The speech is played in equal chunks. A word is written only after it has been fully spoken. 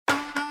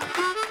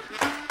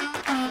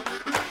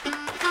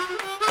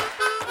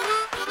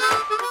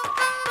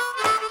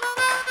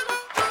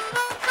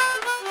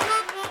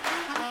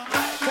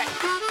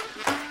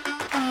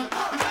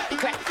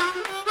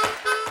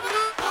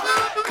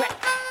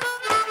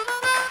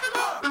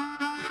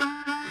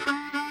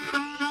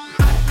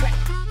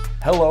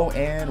Hello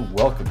and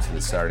welcome to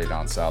the Saturday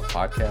Down South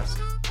podcast.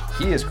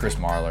 He is Chris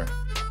Marler,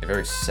 a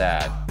very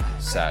sad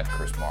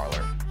Chris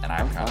Marler, and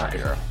I'm Connor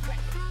Guerra.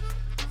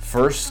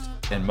 First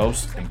and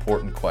most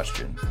important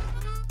question,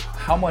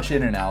 how much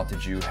in and out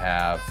did you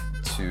have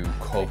to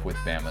cope with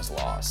Bama's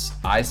loss?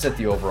 I set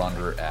the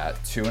over-under at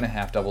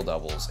 2.5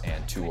 double-doubles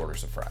and 2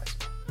 orders of fries.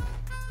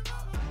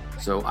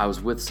 So I was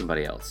with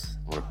somebody else.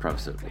 I want to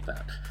preface it with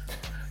that.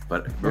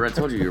 But remember I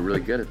told you you're really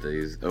good at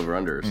these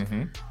over-unders.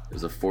 Mm-hmm. It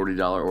was a $40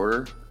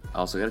 order. I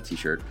also got a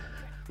t-shirt.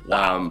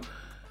 Wow.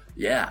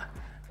 Yeah.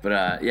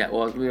 But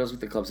well, I was with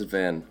the Clemson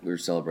fan. We were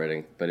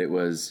celebrating. But it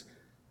was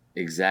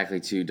exactly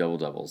 2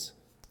 double-doubles,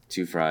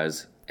 2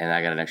 fries, and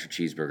I got an extra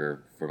cheeseburger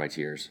for my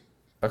tiers.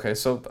 Okay,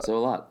 so a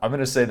lot. I'm going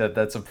to say that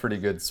that's a pretty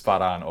good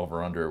spot-on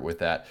over-under with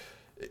that.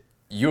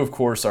 You, of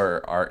course,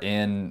 are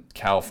in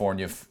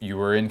California. You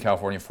were in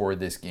California for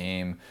this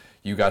game.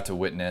 You got to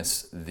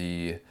witness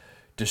the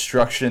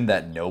destruction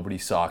that nobody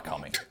saw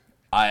coming.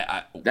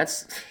 I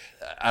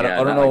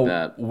don't know.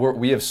 Like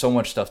we have so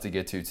much stuff to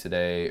get to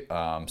today.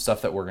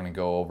 Stuff that we're going to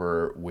go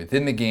over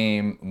within the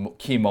game,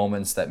 key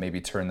moments that maybe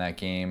turn that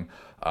game.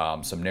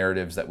 Some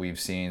narratives that we've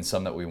seen,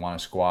 some that we want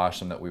to squash,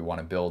 some that we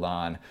want to build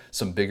on,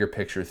 some bigger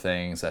picture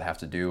things that have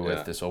to do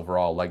with this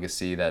overall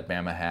legacy that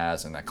Bama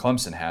has and that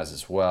Clemson has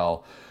as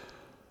well.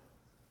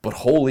 But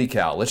holy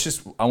cow,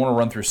 I want to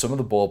run through some of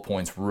the bullet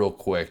points real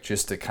quick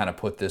just to kind of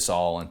put this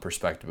all in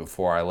perspective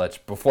before I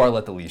let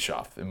the leash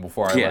off and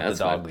before I let the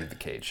dog leave the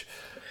cage.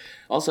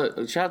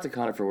 Also, shout out to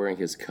Connor for wearing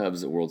his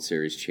Cubs World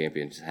Series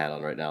champion hat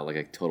on right now, like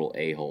a total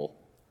a-hole.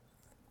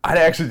 I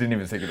actually didn't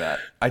even think of that.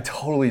 I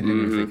totally didn't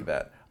even think of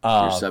that.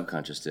 Your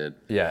subconscious did.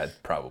 Yeah, it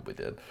probably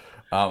did.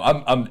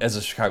 I'm as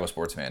a Chicago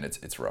sports fan,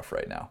 it's rough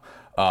right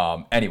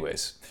now.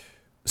 Anyways,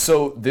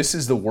 so this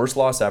is the worst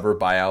loss ever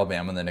by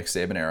Alabama in the Nick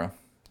Saban era.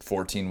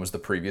 14 was the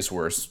previous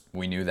worst.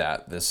 We knew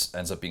that. This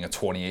ends up being a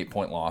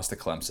 28-point loss to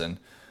Clemson.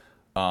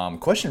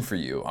 Question for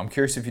you. I'm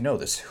curious if you know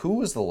this. Who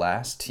was the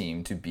last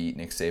team to beat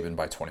Nick Saban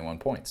by 21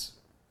 points?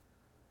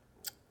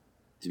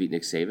 To beat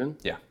Nick Saban?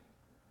 Yeah.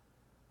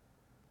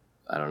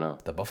 I don't know.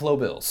 The Buffalo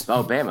Bills.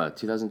 Oh, Bama,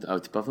 2000. Oh,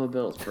 Buffalo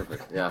Bills.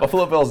 Perfect. Yeah.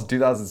 Buffalo Bills,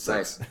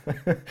 2006.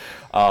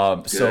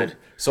 Nice.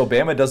 So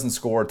Bama doesn't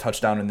score a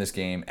touchdown in this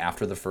game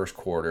after the first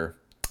quarter.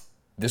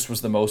 This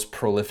was the most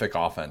prolific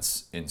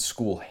offense in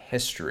school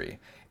history.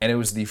 And it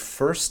was the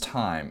first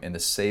time in the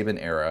Saban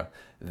era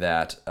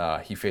that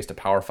he faced a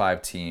Power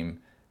 5 team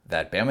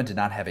that Bama did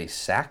not have a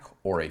sack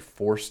or a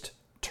forced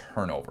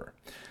turnover.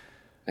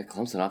 That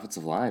Clemson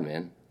offensive line,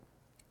 man,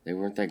 they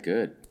weren't that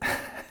good.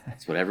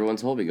 That's what everyone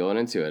told me going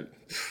into it.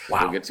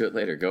 Wow. We'll get to it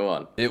later. Go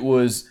on. It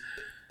was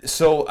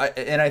so,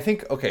 and I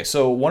think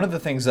so one of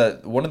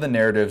the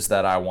narratives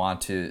that I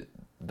want to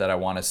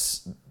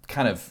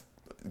kind of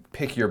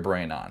pick your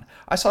brain on.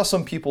 I saw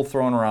some people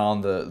throwing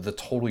around the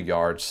total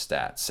yards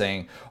stat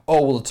saying,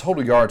 oh, well, the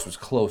total yards was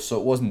close, so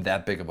it wasn't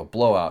that big of a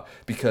blowout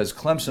because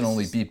Clemson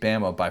only beat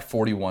Bama by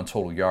 41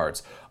 total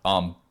yards.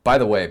 By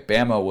the way,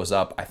 Bama was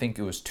up, I think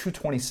it was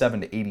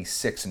 227 to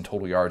 86 in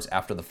total yards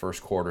after the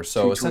first quarter.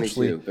 So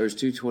essentially, there was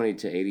 220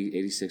 to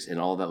 86, and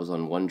all that was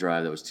on one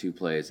drive. That was 2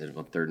 plays on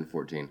 3rd and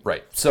 14.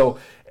 Right. So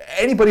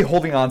anybody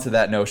holding on to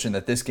that notion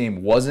that this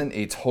game wasn't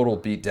a total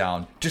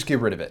beatdown, just get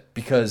rid of it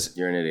because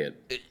you're an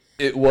idiot.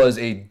 It was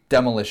a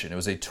demolition. It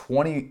was a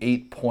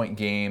 28-point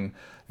game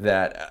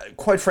that,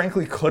 quite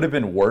frankly, could have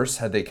been worse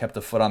had they kept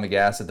the foot on the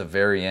gas at the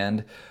very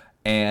end.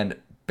 And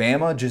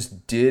Bama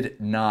just did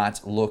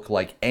not look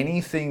like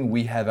anything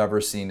we have ever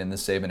seen in the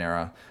Saban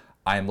era.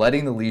 I'm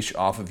letting the leash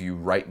off of you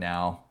right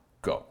now.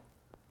 Go.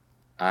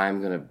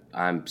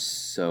 I'm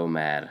so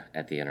mad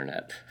at the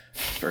internet,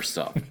 first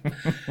off.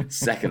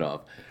 Second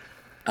off,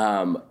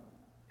 Bama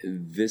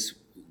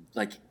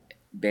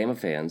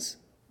fans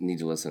need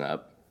to listen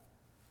up.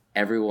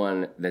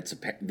 Everyone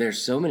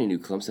there's so many new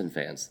Clemson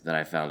fans that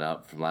I found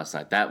out from last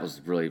night. That was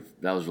really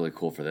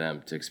cool for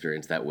them to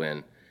experience that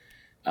win,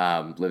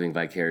 living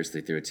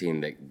vicariously through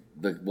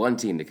the one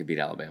team that could beat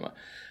Alabama.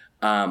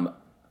 Bama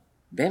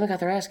got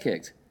their ass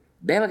kicked.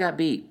 Bama got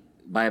beat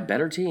by a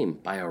better team,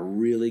 by a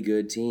really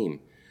good team,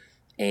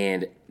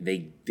 and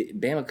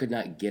Bama could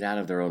not get out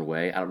of their own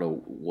way. I don't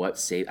know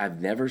what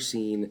I've never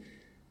seen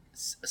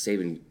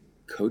Saban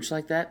coach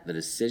like that. The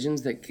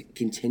decisions that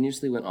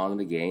continuously went on in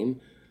the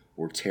game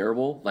were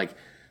terrible. Like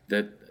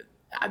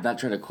I'm not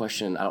trying to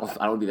question. I don't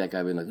want to be that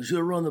guy being like, you should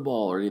have run the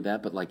ball or any of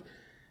that. But like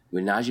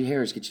when Najee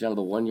Harris gets you down to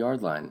the 1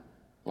 yard line,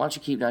 why don't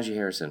you keep Najee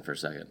Harris in for a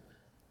second?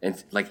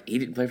 And like he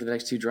didn't play for the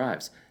next 2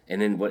 drives.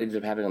 And then what ended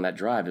up happening on that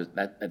drive is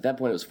that at that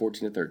point it was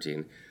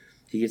 14-13.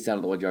 He gets down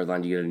to the 1 yard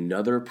line. You get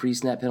another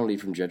pre-snap penalty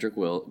from Jedrick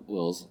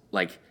Wills.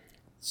 Like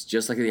it's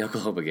just like in the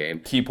Oklahoma game.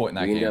 Key point in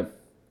that game.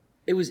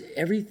 It was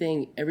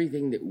everything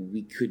that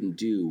we couldn't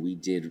do. We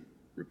did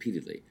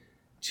repeatedly.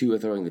 Tua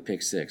throwing the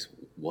pick 6.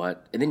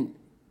 What? And then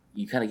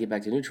you kind of get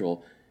back to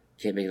neutral.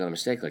 Can't make another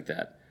mistake like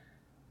that.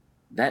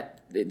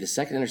 The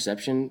second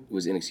interception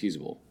was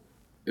inexcusable.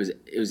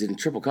 It was in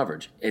triple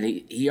coverage, and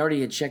he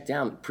already had checked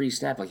down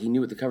pre-snap, like he knew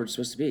what the coverage was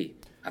supposed to be.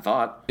 I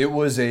thought. It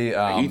was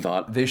a. He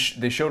thought. They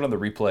showed on the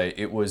replay.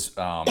 It was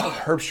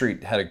Herb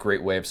Street had a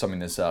great way of summing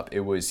this up.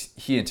 It was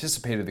he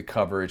anticipated the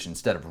coverage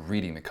instead of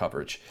reading the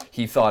coverage.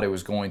 He thought it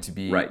was going to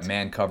be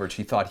man coverage.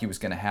 He thought he was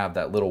going to have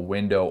that little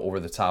window over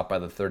the top by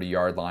the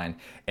 30-yard line,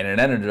 and it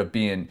ended up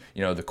being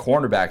the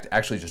cornerback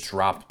actually just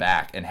dropped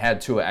back and had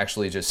Tua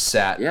actually just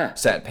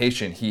sat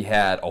patient. He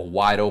had a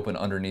wide open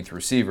underneath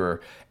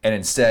receiver. And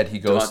instead, he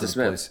goes to the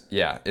place.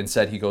 Yeah.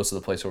 Instead, he goes to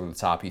the place over the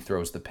top. He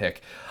throws the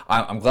pick.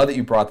 I'm glad that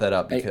you brought that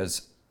up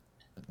because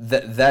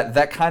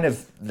that kind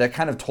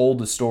of told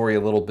the story a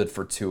little bit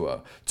for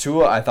Tua.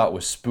 Tua, I thought,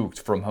 was spooked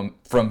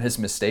from his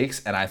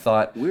mistakes, and I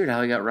thought weird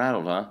how he got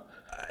rattled, huh?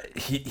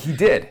 He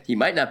did. He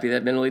might not be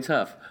that mentally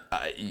tough.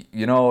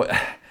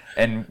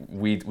 And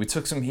we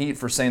took some heat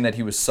for saying that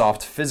he was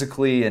soft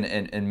physically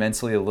and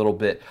mentally a little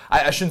bit.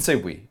 I shouldn't say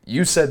we.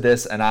 You said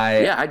this, and I.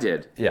 Yeah, I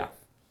did. Yeah.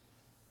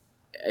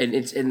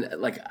 And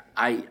like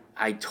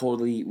I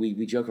totally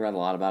we joke around a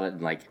lot about it,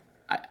 and like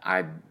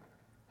I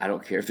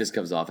don't care if this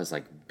comes off as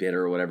like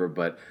bitter or whatever,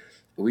 but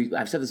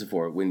I've said this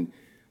before when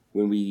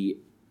we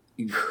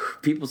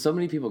so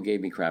many people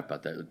gave me crap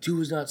about that.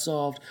 Tua's not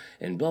soft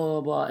and blah blah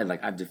blah, and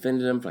like I've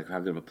defended him for like how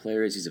good of a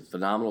player he is. He's a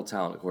phenomenal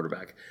talent at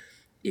quarterback.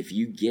 If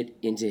you get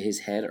into his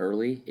head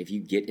early, if you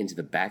get into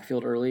the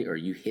backfield early, or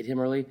you hit him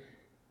early,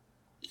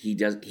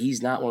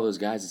 he's not one of those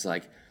guys that's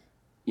like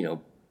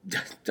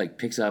like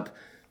picks up,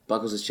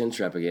 buckles his chin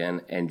strap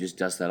again, and just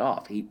dusts that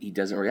off. He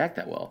doesn't react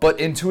that well. But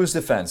into his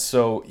defense,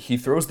 so he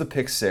throws the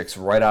pick six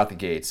right out the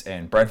gates,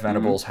 and Brent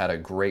Venables had a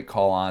great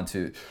call on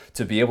to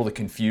be able to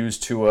confuse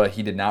Tua.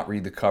 He did not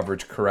read the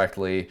coverage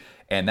correctly,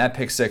 and that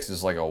pick six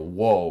is like a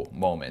whoa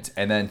moment.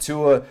 And then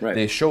Tua,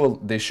 they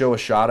show a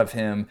shot of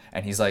him,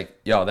 and he's like,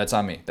 "Yo, that's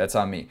on me, that's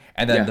on me."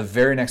 And then the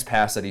very next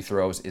pass that he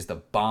throws is the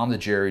bomb to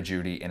Jerry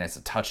Jeudy, and it's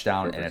a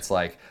touchdown. Perfect. And it's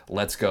like,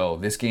 let's go.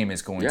 This game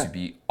is going to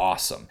be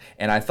awesome.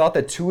 And I thought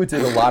that Tua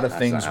did a lot of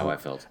things. That's not how I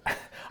felt.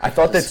 I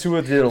thought that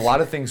Tua did a lot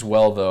of things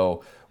well,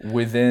 though,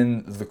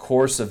 within the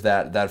course of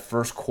that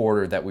first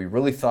quarter that we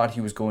really thought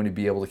he was going to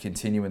be able to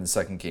continue in the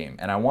second game.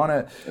 And I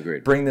want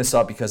to bring this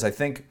up because I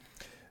think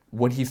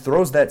when he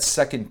throws that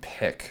second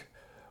pick,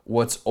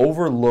 what's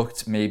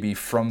overlooked maybe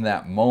from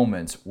that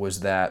moment was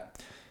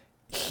that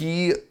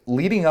he,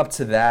 leading up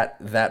to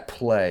that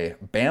play,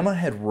 Bama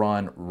had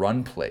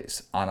run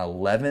plays on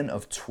 11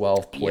 of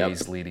 12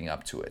 plays leading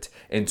up to it.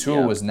 And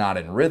Tua was not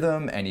in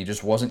rhythm, and he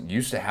just wasn't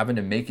used to having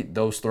to make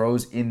those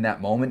throws in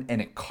that moment,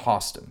 and it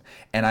cost him.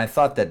 And I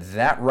thought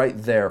that right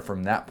there,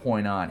 from that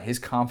point on, his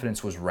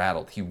confidence was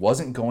rattled. He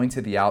wasn't going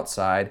to the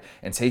outside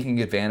and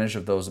taking advantage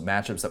of those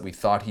matchups that we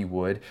thought he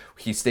would.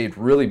 He stayed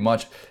really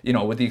much,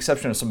 with the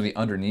exception of some of the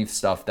underneath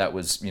stuff that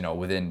was,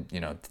 within,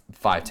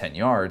 5-10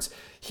 yards,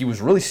 he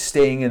was really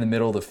staying in the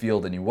middle of the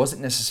field, and he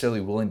wasn't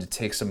necessarily willing to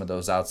take some of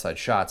those outside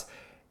shots.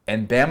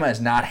 And Bama has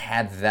not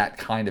had that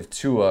kind of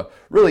Tua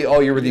really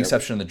all year with the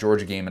exception of the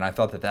Georgia game, and I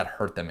thought that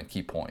hurt them at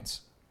key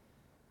points.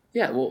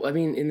 Yeah, well, I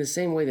mean, in the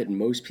same way that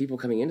most people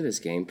coming into this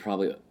game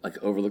probably like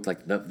overlooked like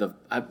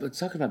I was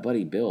talking to my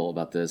buddy Bill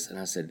about this, and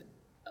I said,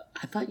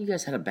 I thought you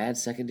guys had a bad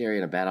secondary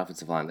and a bad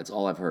offensive line. That's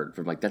all I've heard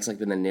from that's like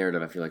been the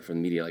narrative I feel like from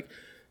the media. Like,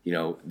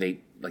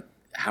 they like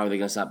how are they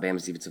going to stop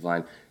Bama's defensive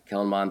line?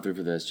 Kellen Mond threw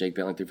for this, Jake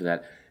Bentley threw for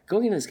that.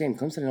 Going into this game,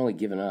 Clemson had only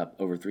given up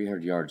over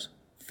 300 yards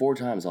 4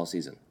 times all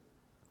season.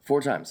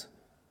 4 times.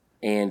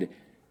 And,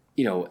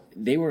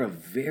 they were a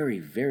very,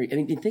 very... I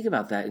mean, think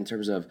about that in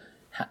terms of...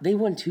 they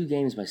won 2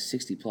 games by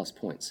 60-plus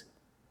points.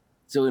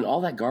 So in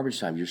all that garbage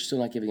time, you're still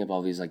not giving up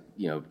all these,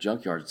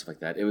 junk yards and stuff like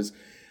that. It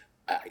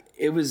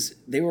was...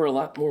 They were a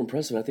lot more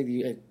impressive. I think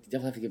you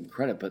definitely have to give them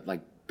credit. But,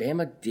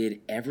 Bama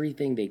did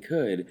everything they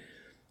could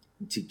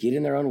to get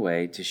in their own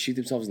way, to shoot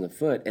themselves in the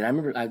foot. And I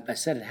remember I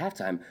said at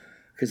halftime,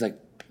 because,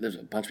 there's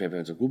a bunch of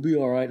fans like, we'll be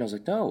all right. And I was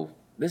like, no,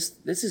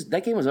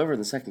 that game was over in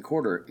the second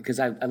quarter, because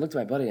I looked at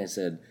my buddy and I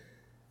said,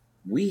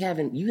 you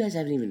guys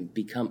haven't even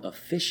become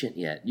efficient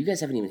yet. You guys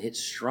haven't even hit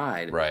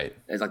stride. Right.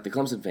 As the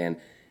Clemson fan,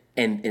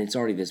 and it's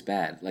already this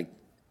bad.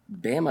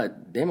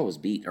 Bama was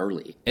beat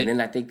early. And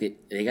then I think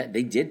that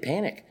they did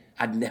panic.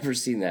 I've never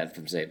seen that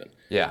from Saban.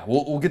 Yeah,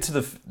 we'll get to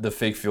the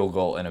fake field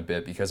goal in a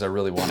bit, because I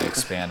really want to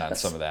expand on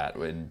some of that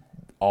and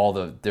all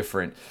the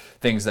different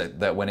things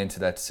that went into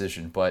that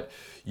decision. But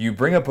you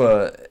bring up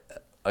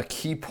a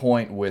key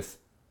point with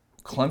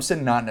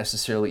Clemson not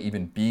necessarily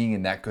even being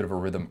in that good of a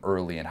rhythm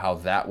early, and how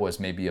that was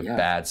maybe a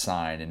bad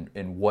sign,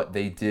 and what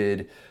they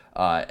did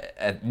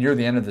at near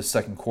the end of the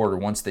second quarter,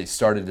 once they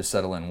started to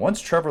settle in.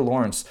 Once Trevor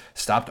Lawrence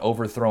stopped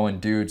overthrowing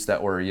dudes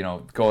that were,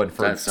 going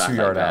for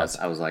 2-yard outs.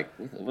 I was like,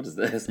 what is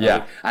this?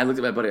 Yeah. I looked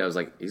at my buddy. I was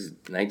like, he's a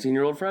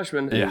 19-year-old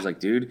freshman. And he was like,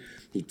 dude,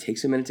 he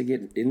takes a minute to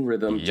get in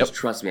rhythm. Yep. Just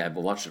trust me. I've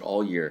watched it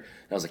all year.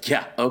 And I was like,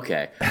 yeah,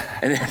 okay.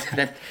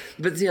 And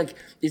but see,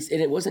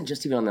 it wasn't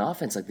just even on the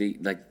offense.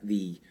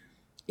 The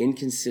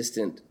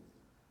inconsistent,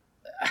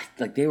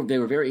 they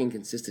were very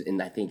inconsistent in,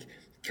 I think,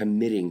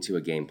 committing to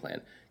a game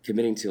plan,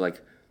 committing to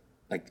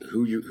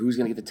who's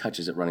going to get the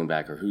touches at running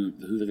back, or who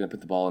they're going to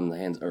put the ball in the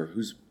hands, or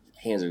whose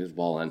hands are going to get the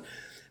ball in.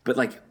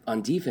 But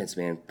on defense,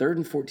 man, 3rd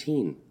and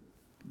 14,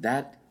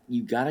 that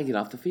you got to get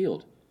off the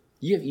field.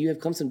 You have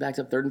Clemson backed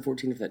up 3rd and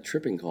 14 for that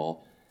tripping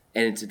call,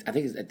 and I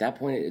think at that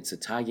point it's a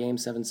tie game,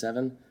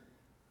 7-7,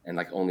 and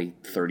like only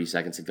 30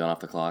 seconds had gone off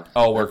the clock.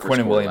 Oh, where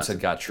Quinnen Williams had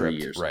got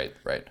tripped.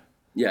 Right.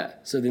 Yeah.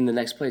 So then the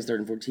next play is 3rd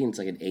and 14. It's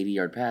like an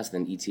 80-yard pass.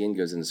 Then ETN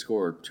goes in to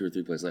score 2 or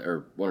 3 plays later,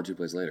 or 1 or 2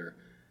 plays later.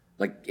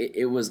 Like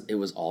it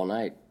was all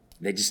night.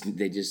 They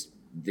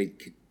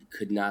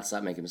could not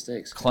stop making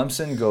mistakes.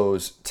 Clemson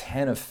goes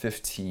 10 of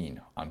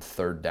 15 on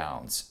 3rd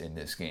downs in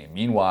this game.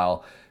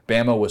 Meanwhile,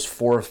 Bama was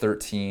 4 of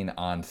 13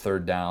 on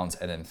 3rd downs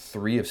and then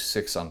 3 of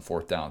 6 on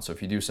 4th down. So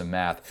if you do some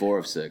math, 4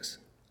 of 6.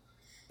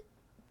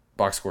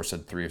 Box score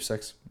said 3 of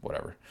 6,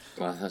 whatever.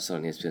 Well, I thought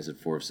someone ESPN said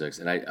 4 of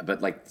 6,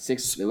 but like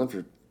 6. They went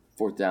for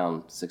 4th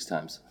down 6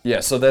 times.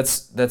 Yeah, so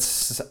that's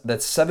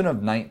 7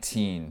 of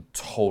 19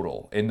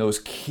 total in those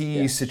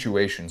key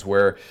situations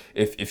where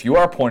if you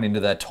are pointing to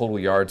that total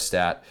yard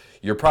stat,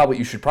 you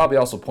should probably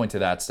also point to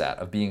that stat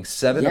of being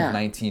 7 of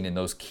 19 in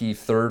those key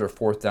 3rd or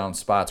 4th down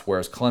spots,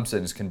 whereas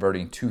Clemson is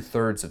converting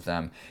 2/3 of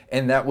them,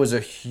 and that was a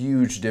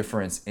huge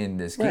difference in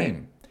this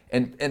game.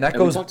 And that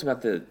goes. We talked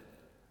about the.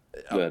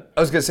 I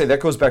was going to say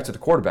that goes back to the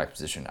quarterback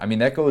position. I mean,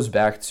 that goes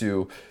back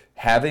to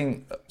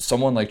having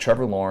someone like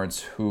Trevor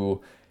Lawrence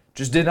who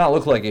just did not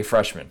look like a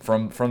freshman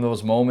from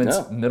those moments,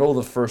 middle of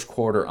the first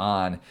quarter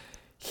on.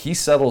 He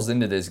settles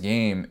into this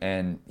game,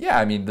 and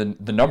I mean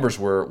the numbers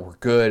were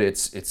good.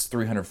 It's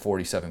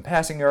 347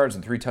 passing yards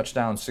and 3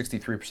 touchdowns,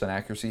 63%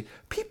 accuracy.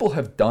 People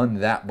have done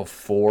that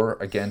before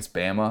against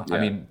Bama. Yeah. I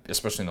mean,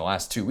 especially in the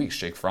last 2 weeks,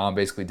 Jake Fromm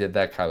basically did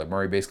that. Kyler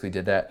Murray basically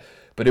did that.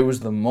 But it was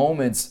the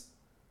moments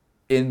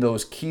in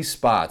those key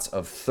spots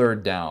of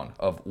 3rd down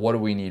of what do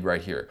we need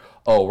right here?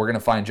 Oh, we're going to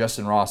find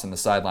Justin Ross on the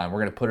sideline. We're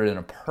going to put it in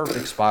a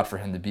perfect spot for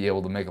him to be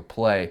able to make a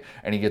play,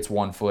 and he gets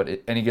 1 foot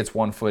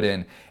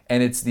in,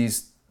 and it's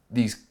these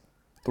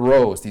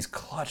throws, these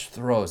clutch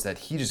throws that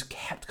he just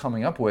kept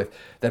coming up with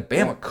that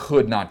Bama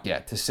could not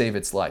get to save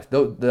its life.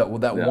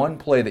 That one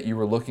play that you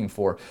were looking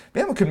for,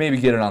 Bama could maybe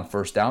get it on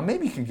 1st down,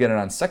 maybe you could get it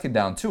on 2nd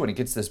down too, and it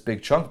gets this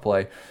big chunk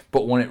play.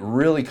 But when it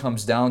really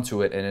comes down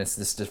to it, and it's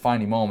this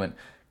defining moment,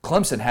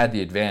 Clemson had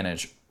the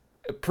advantage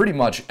pretty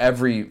much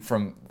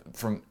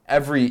from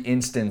every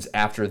instance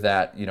after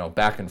that,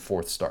 back and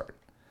forth start.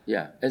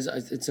 Yeah,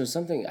 so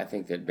something I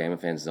think that Bama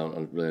fans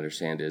don't really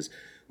understand is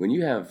when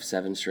you have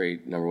 7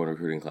 straight number 1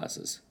 recruiting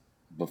classes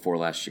before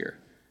last year,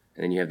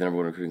 and then you have the number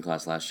 1 recruiting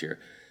class last year,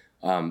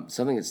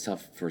 something that's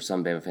tough for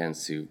some Bama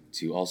fans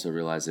to also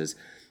realize is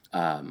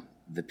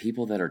the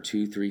people that are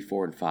 2, 3,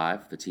 4, and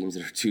 5, the teams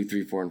that are 2,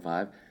 3, 4, and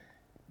 5,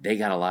 they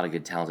got a lot of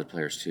good talented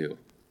players too.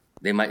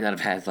 They might not have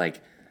had like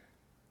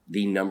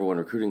the number 1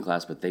 recruiting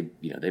class, but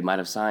they might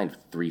have signed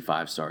 3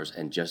 5-stars,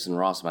 and Justin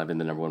Ross might have been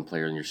the number 1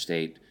 player in your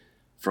state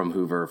from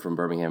Hoover, from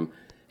Birmingham,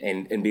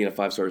 and being a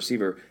 5-star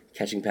receiver,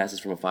 catching passes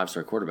from a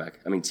 5-star quarterback.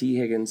 I mean, T.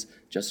 Higgins,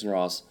 Justin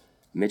Ross,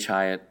 Mitch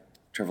Hyatt,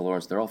 Trevor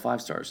Lawrence, they're all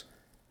 5-stars.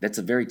 That's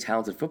a very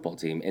talented football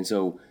team. And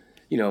so,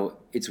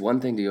 it's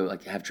one thing to go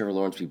like have Trevor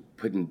Lawrence be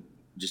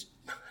just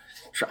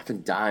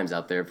dropping dimes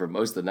out there for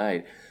most of the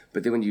night,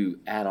 but then when you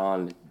add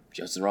on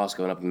Justin Ross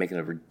going up and making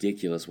a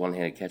ridiculous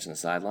one-handed catch on the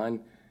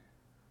sideline,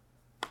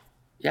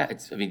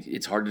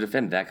 it's hard to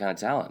defend that kind of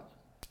talent.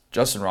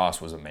 Justin Ross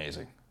was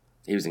amazing.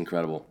 He was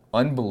incredible.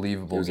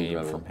 Unbelievable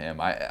game from him.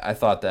 I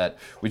thought that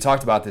we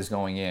talked about this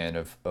going in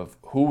of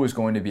who was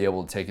going to be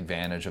able to take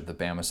advantage of the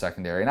Bama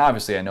secondary. And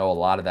obviously I know a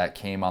lot of that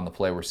came on the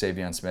play where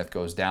Savion Smith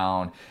goes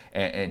down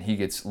and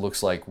he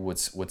looks like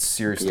what's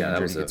seriously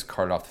injured. He gets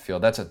carted off the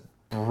field. That's a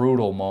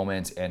brutal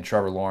moment, and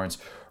Trevor Lawrence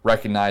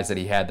recognized that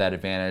he had that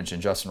advantage,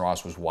 and Justin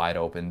Ross was wide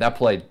open. That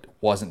play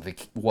wasn't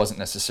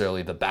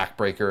necessarily the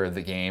backbreaker of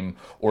the game,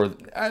 or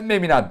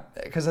maybe not,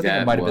 because I think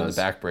it might have been the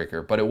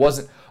backbreaker, but it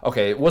wasn't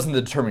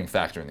the determining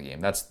factor in the game.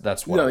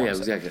 That's what. No, yeah,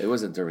 exactly. It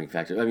wasn't a determining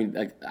factor. I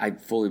mean, I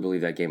fully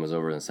believe that game was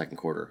over in the second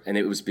quarter, and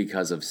it was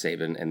because of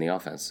Saban and the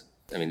offense.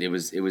 I mean, it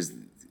was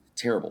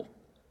terrible.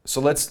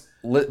 So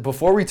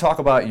before we talk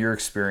about your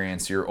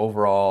experience, your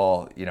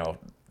overall,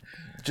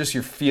 just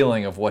your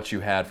feeling of what you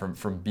had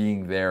from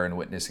being there and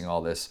witnessing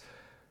all this,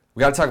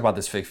 we got to talk about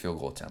this fake field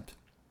goal attempt.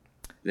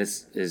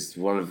 This is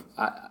one of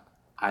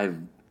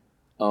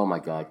oh my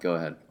God, go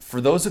ahead.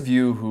 For those of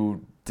you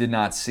who did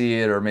not see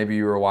it, or maybe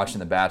you were watching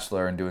The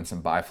Bachelor and doing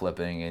some buy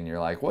flipping and you're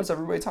like, what's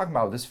everybody talking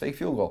about with this fake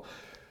field goal?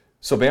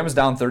 So Bama's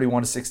down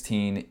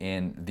 31-16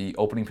 in the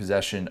opening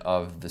possession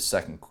of the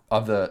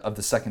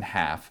second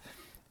half,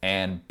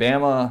 and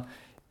Bama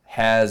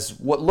has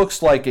what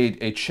looks like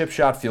a chip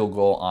shot field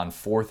goal on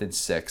 4th and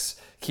 6.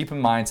 Keep in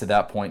mind, to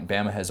that point,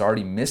 Bama has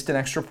already missed an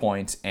extra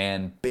point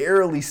and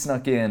barely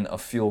snuck in a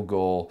field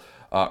goal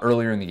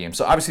earlier in the game.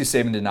 So obviously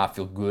Saban did not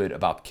feel good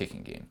about the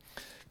kicking game.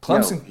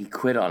 Clemson, he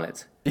quit on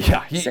it.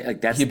 Yeah,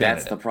 that's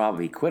the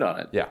problem. He quit on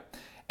it. Yeah.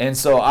 And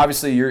so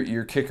obviously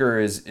your kicker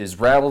is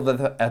rattled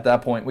at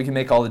that point. We can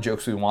make all the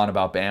jokes we want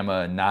about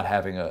Bama and not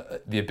having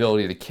the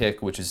ability to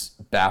kick, which is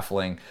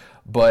baffling.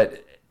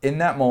 But in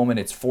that moment,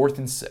 it's 4th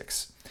and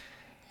 6.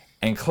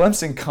 And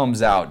Clemson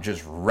comes out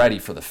just ready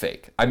for the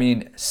fake. I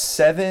mean,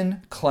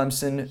 7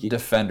 Clemson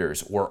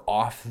defenders were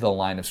off the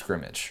line of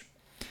scrimmage.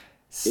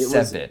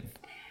 7.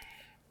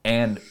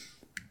 And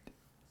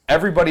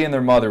everybody and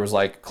their mother was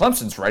like,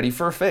 Clemson's ready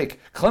for a fake.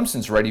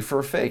 Clemson's ready for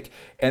a fake.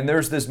 And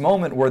there's this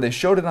moment where they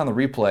showed it on the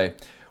replay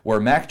where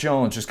Mac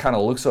Jones just kind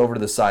of looks over to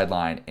the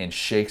sideline and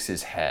shakes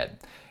his head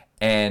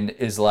and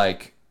is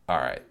like, all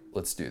right,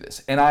 let's do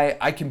this. And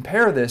I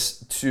compare this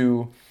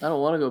to... I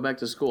don't want to go back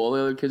to school. All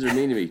the other kids are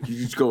mean to me.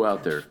 You just go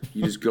out there.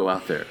 You just go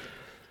out there.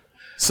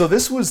 So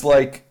this was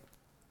like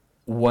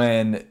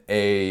when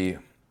a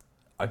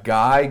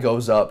guy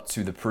goes up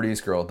to the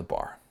prettiest girl at the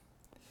bar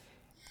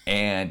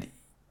and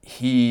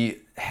he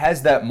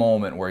has that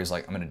moment where he's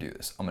like, I'm going to do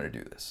this. I'm going to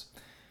do this.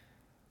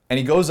 And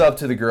he goes up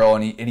to the girl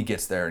and he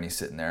gets there and he's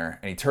sitting there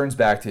and he turns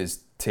back to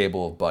his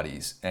table of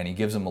buddies and he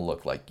gives him a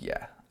look like,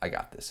 yeah, I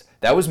got this.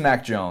 That was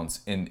Mac Jones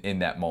in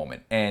that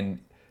moment. And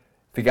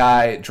the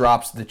guy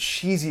drops the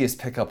cheesiest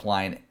pickup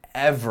line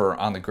ever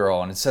on the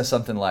girl, and it says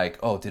something like,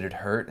 oh, did it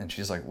hurt? And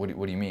she's like, what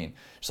do you mean?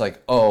 She's like,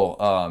 oh,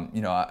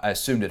 I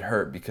assumed it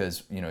hurt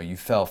because, you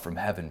fell from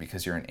heaven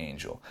because you're an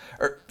angel.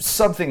 Or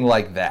something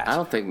like that. I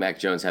don't think Mac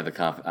Jones had that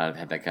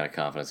kind of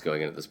confidence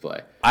going into this play.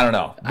 I don't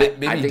know.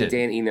 Maybe I he think did.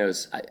 Dan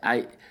Enos,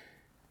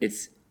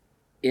 it's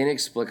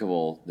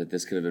inexplicable that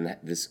this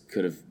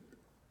could have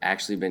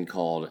actually been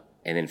called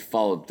and then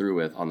followed through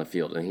with on the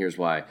field. And here's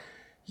why.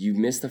 You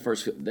missed the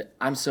first field.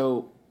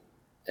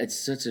 It's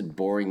such a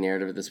boring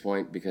narrative at this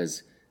point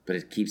but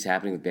it keeps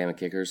happening with Bama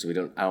kickers, so I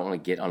don't want to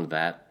get onto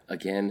that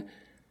again.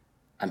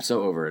 I'm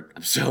so over it.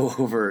 I'm so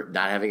over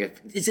not having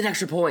it's an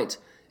extra point.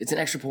 It's an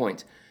extra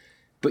point.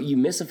 But you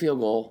miss a field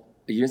goal,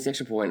 you miss the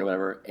extra point or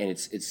whatever, and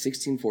it's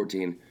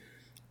 16-14.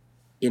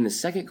 In the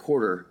second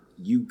quarter,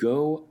 you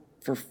go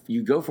for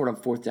it on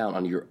fourth down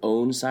on your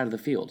own side of the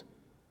field.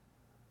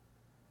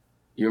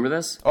 You remember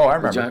this? Oh, I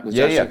remember. With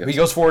Josh Jacobs. He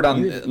goes forward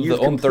on You've the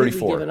own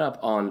 34. You've given up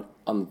on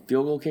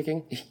field goal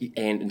kicking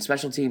and in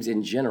special teams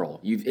in general.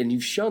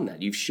 You've shown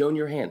that. You've shown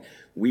your hand.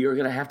 We are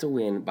going to have to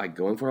win by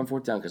going for it on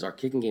fourth down because our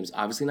kicking game is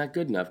obviously not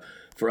good enough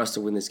for us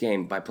to win this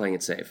game by playing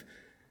it safe.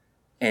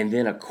 And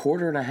then a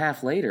quarter and a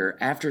half later,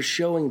 after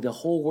showing the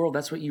whole world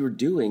that's what you were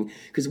doing,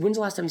 because when's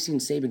the last time you've seen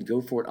Saban go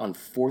for it on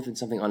fourth and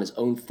something on his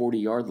own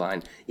 40-yard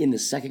line in the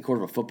second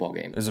quarter of a football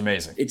game? It was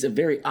amazing. It's a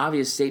very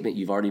obvious statement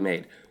you've already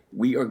made.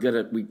 We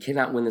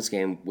cannot win this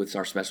game with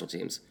our special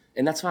teams.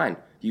 And that's fine.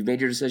 You've made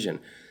your decision.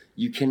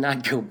 You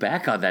cannot go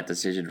back on that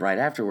decision right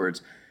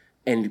afterwards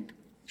and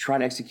try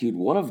to execute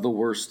one of the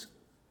worst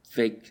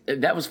fake.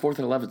 That was 4th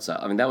and 11. So,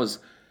 I mean,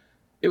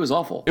 it was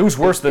awful. It was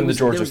worse than the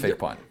Georgia fake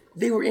punt.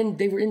 They were in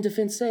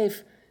defense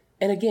safe.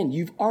 And again,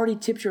 you've already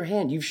tipped your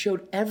hand. You've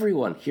showed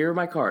everyone, here are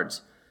my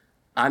cards.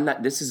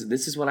 This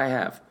is what I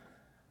have.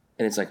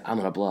 And it's like, I'm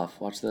going to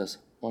bluff. Watch this.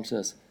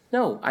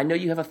 No, I know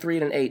you have a 3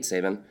 and an 8,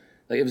 Saban.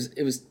 Like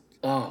it was,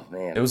 oh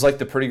man. It was like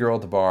the pretty girl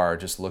at the bar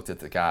just looked at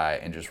the guy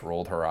and just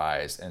rolled her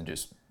eyes and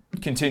just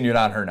continued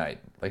on her night.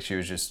 Like she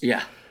was just,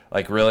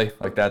 like, really?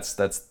 Like that's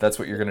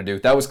what you're going to do?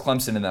 That was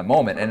Clemson in that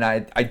moment. And I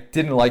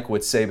didn't like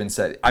what Saban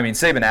said. I mean,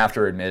 Saban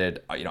after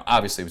admitted,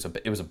 obviously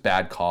it was a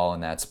bad call in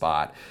that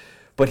spot.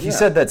 But he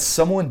said that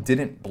someone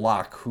didn't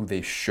block who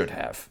they should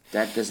have.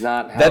 That does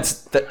not happen.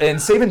 And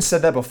Saban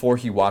said that before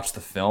he watched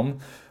the film.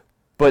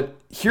 But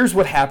here's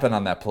what happened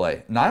on that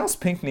play. Niles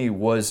Pinckney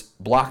was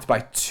blocked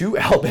by 2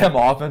 Alabama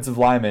offensive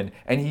linemen,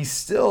 and he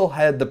still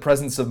had the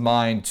presence of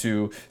mind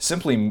to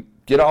simply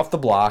get off the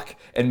block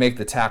and make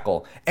the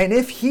tackle. And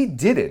if he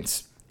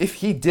didn't,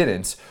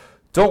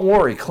 don't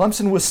worry,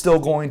 Clemson was still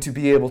going to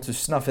be able to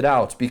snuff it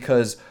out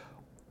because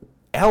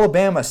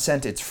Alabama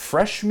sent its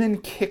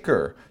freshman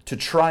kicker to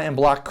try and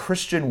block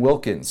Christian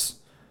Wilkins.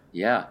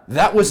 Yeah.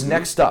 That was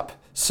next up.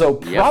 So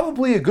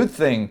probably a good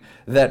thing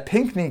that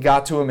Pinckney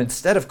got to him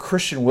instead of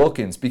Christian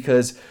Wilkins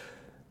because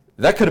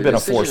that could have been a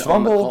forced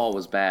fumble. The call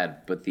was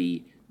bad, but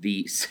the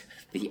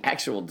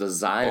actual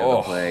design of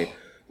the play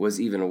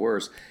was even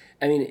worse.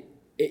 I mean,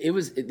 it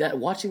was that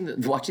watching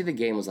the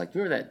game was like,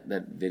 remember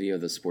that video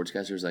of the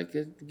sportscaster was like,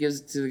 it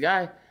gives it to the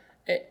guy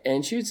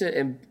and shoots it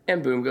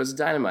and boom goes the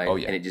dynamite. Oh,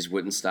 yeah. And it just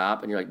wouldn't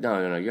stop. And you're like, no,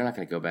 you're not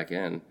going to go back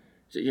in.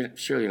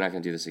 Surely you're not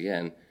going to do this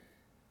again.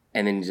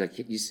 And then he's like,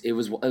 it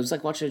was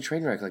like watching a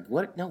train wreck. Like,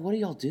 what? No, what are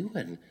y'all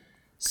doing?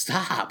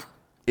 Stop.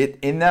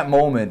 In that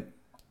moment,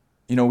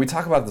 we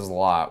talk about this a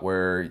lot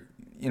where,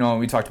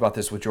 we talked about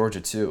this with Georgia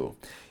too.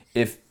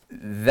 If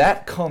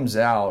that comes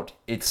out,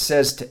 it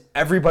says to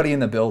everybody in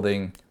the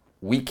building,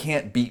 we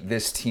can't beat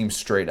this team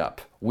straight up.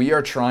 We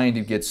are trying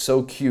to get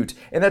so cute.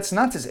 And that's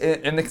not just,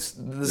 and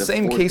the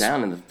same case.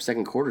 Down in the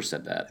second quarter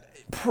said that.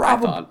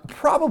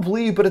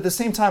 Probably, but at the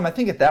same time, I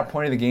think at that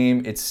point of the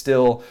game, it's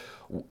still,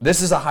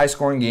 this is a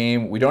high-scoring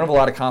game. We don't have a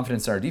lot of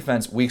confidence in our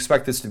defense. We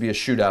expect this to be a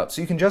shootout.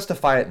 So you can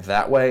justify it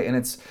that way, and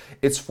it's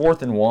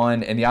 4th and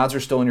 1, and the odds are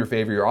still in your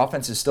favor. Your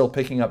offense is still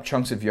picking up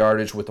chunks of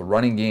yardage with the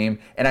running game,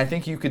 and I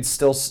think you could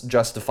still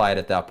justify it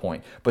at that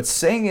point. But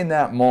saying in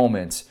that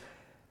moment,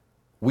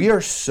 we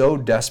are so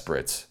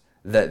desperate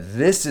that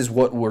this is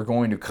what we're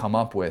going to come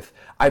up with.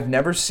 I've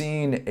never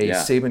seen a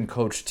Saban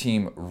coach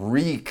team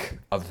reek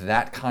of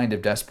that kind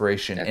of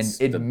desperation That's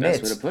and the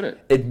best way to put it.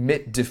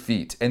 admit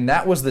defeat. And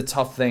that was the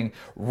tough thing.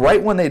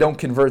 Right when they don't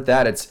convert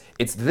that, it's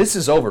this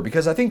is over.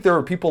 Because I think there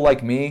were people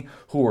like me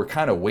who were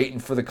kind of waiting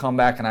for the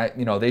comeback,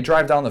 and they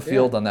drive down the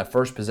field on that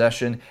first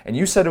possession, and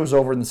you said it was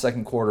over in the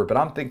second quarter, but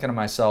I'm thinking to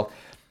myself,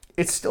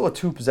 it's still a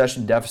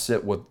 2-possession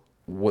deficit with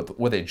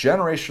a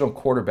generational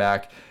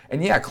quarterback.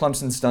 And yeah,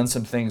 Clemson's done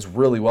some things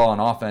really well on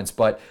offense,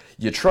 but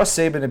you trust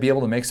Saban to be able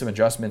to make some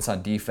adjustments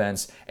on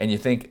defense, and you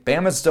think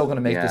Bama's still going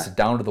to make this a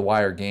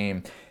down-to-the-wire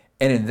game.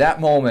 And in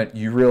that moment,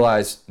 you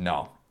realize,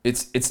 no,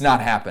 it's not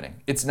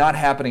happening. It's not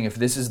happening if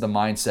this is the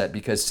mindset,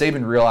 because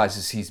Saban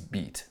realizes he's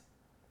beat.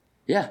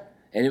 Yeah,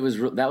 and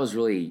that was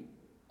really,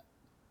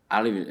 I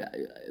don't even,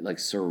 like,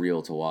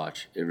 surreal to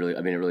watch. It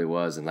really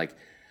was. And, like,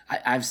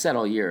 I've said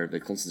all year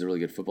that Clemson's a really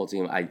good football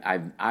team.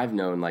 I've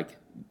known, like,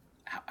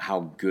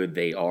 how good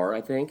they are,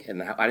 I think,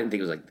 and I didn't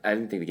think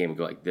the game would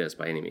go like this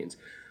by any means,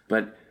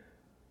 but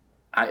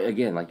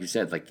again, like you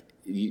said, like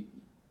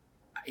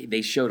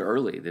they showed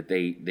early that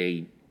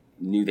they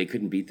knew they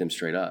couldn't beat them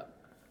straight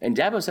up. And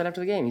Dabo said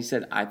after the game, he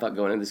said, "I thought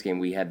going into this game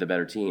we had the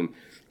better team."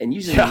 And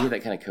usually you hear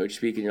that kind of coach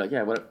speak, and you're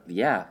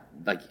like,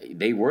 like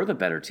they were the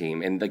better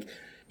team, and like.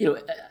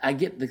 I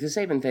get the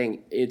Saban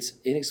thing. It's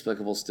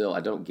inexplicable still. I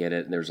don't get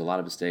it. There's a lot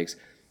of mistakes.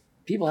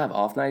 People have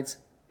off nights,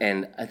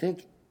 and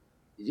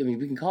we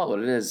can call it what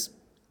it is.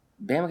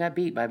 Bama got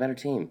beat by a better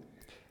team.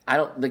 I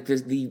don't like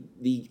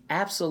the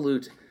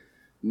absolute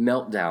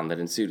meltdown that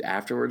ensued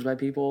afterwards by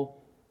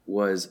people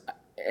was.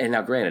 And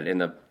now, granted, in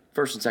the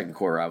first and second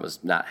quarter, I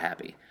was not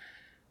happy.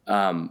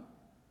 But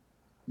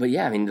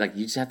yeah, like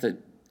you just have to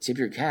tip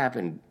your cap,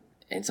 and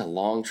it's a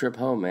long trip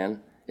home,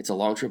 man. It's a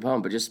long trip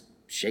home, but just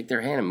shake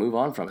their hand and move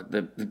on from it.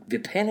 The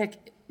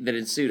panic that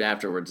ensued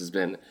afterwards has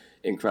been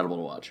incredible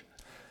to watch.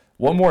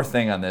 One more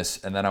thing on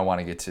this, and then I want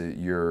to get to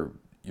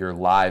your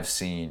live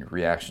scene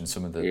reaction,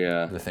 some of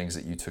the things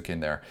that you took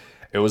in there.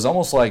 It was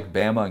almost like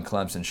Bama and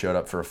Clemson showed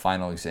up for a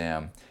final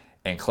exam,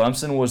 and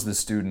Clemson was the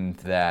student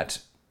that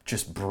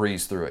just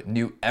breezed through it,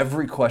 knew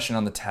every question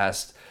on the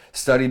test,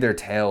 studied their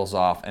tails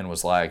off, and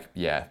was like,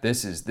 yeah,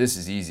 this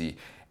is easy.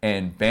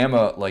 And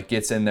Bama like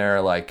gets in there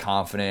like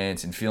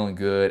confident and feeling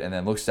good, and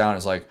then looks down and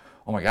is like,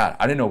 oh my God,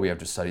 I didn't know we have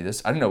to study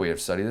this. I didn't know we have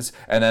to study this.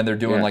 And then they're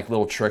doing like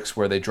little tricks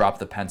where they drop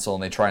the pencil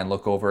and they try and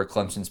look over at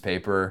Clemson's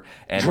paper,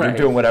 and they're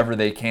doing whatever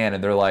they can,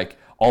 and they're like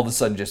all of a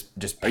sudden just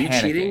panicking. Are you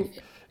cheating?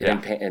 Yeah.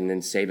 And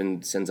then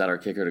Saban sends out our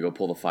kicker to go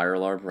pull the fire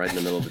alarm right in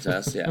the middle of the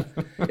test. Yeah,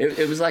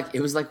 it was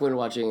like when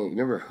watching.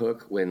 Remember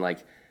Hook when like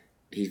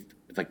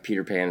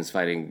Peter Pan is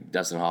fighting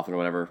Dustin Hoffman or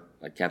whatever,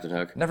 like Captain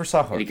Hook. Never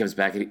saw Hook. And he comes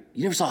back and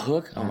you never saw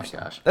Hook? Oh my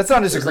gosh, that's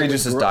not as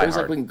egregious as Die Hard. It was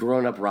like when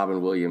grown up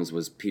Robin Williams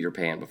was Peter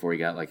Pan before he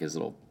got like his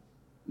little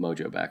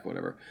mojo back or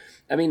whatever.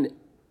 I mean,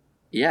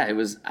 yeah, it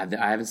was. I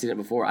haven't seen it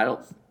before. I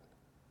don't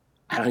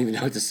even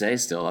know what to say.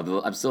 Still,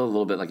 I'm still a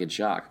little bit like in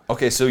shock.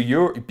 Okay, so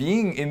you're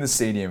being in the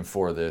stadium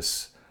for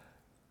this.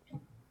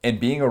 And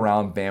being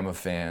around Bama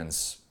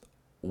fans,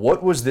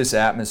 what was this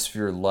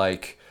atmosphere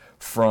like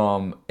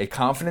from a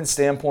confidence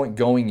standpoint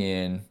going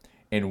in,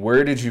 and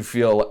when did you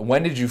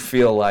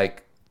feel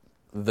like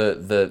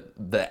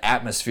the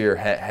atmosphere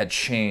had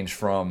changed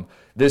from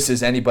this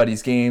is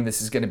anybody's game,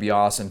 this is going to be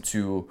awesome,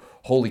 to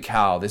holy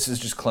cow, this is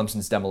just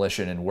Clemson's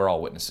demolition and we're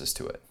all witnesses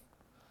to it?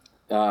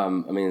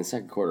 In the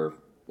second quarter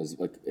was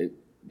like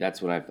that's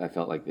when I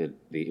felt like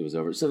it was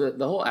over. So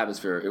the whole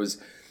atmosphere, it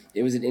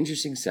was an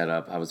interesting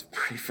setup. I was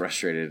pretty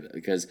frustrated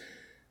because,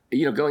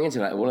 going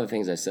into it, one of the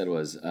things I said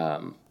was,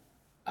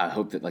 I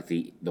hope that like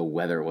the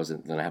weather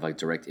wasn't going to have like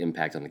direct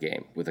impact on the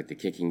game with like the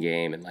kicking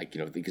game and like,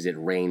 because it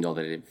rained all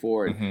the day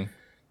before. And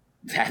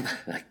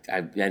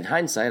that, in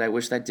hindsight, I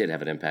wish that did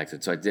have an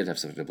impact. So I did have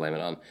something to blame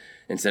it on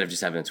instead of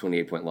just having a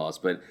 28-point loss.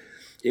 But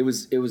it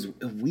was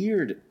a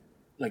weird,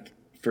 like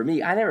for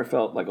me, I never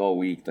felt like all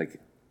week like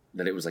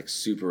that it was like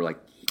super like,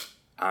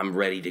 I'm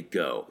ready to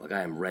go. Like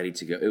I am ready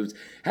to go. It was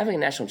having a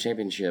national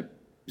championship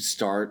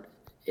start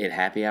at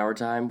happy hour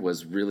time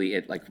was really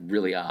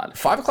odd.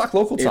 5 o'clock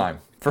local time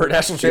for a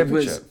national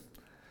championship.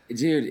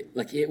 Dude,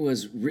 like it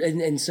was,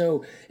 and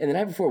the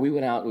night before we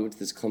went to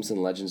this Clemson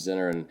Legends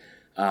dinner,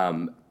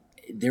 and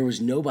there was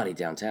nobody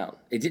downtown.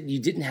 You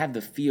didn't have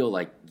the feel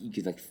like you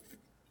could like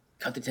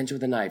cut the tension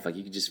with a knife. Like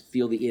you could just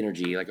feel the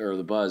energy, like or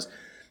the buzz.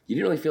 You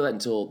didn't really feel that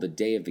until the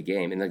day of the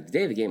game, and like the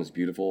day of the game was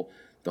beautiful.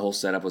 The whole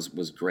setup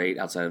was great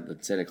outside of the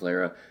Santa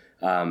Clara.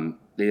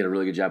 They did a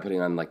really good job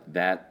putting on like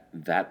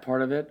that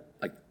part of it.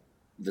 Like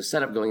the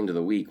setup going into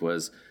the week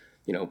was,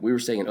 we were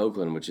staying in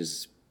Oakland, which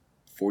is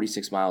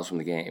 46 miles from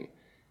the game,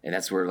 and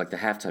that's where like the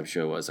halftime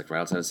show was, like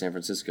right outside of San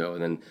Francisco.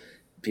 And then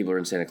people are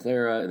in Santa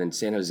Clara, and then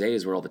San Jose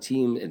is where all the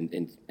team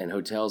and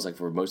hotels, like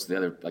where most of the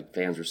other like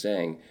fans were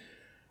staying.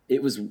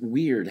 It was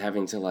weird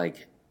having to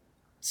like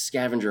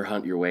scavenger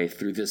hunt your way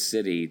through this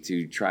city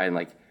to try and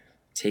like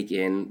take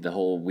in the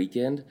whole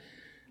weekend.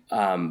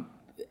 And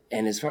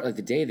as far like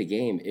the day of the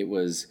game, it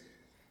was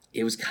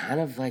kind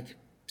of like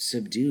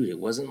subdued. It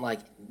wasn't like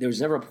there was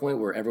never a point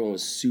where everyone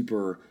was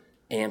super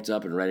amped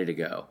up and ready to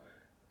go.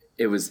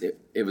 It was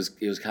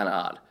kind of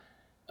odd.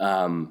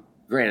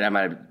 Granted, I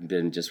might have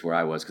been just where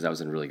I was because I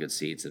was in really good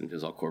seats and it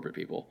was all corporate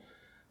people.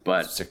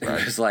 But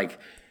it was like,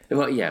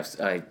 well, yes,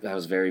 I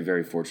was very,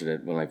 very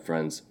fortunate. One of my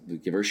friends,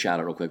 give her a shout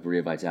out real quick,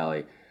 Maria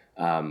Vitale.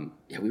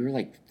 Yeah, we were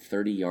like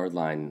 30-yard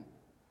line,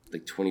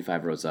 like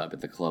 25 rows up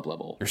at the club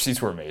level. Your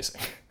seats were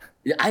amazing.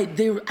 I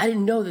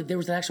didn't know that there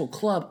was an actual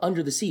club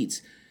under the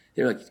seats.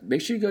 They were like,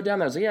 make sure you go down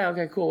there. I was like, yeah,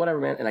 okay, cool, whatever,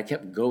 man. And I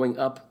kept going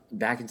up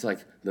back into like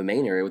the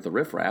main area with the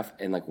riffraff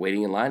and like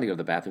waiting in line to go to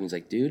the bathroom. He's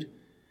like, dude,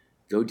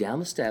 go down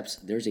the steps.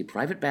 There's a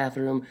private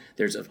bathroom.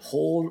 There's a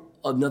whole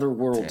another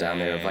world down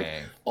there of like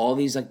all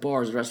these like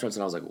bars and restaurants.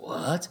 And I was like,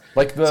 what?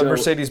 Like the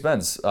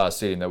Mercedes-Benz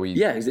stadium that we...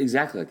 Yeah,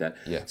 exactly like that.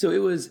 Yeah. So it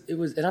was,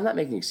 and I'm not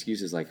making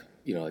excuses like,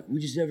 you know, like we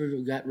just never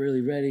got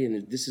really ready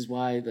and this is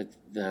why like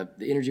the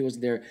energy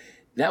wasn't there.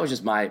 That was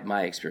just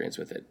my experience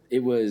with it.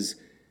 It was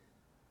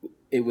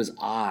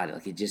odd.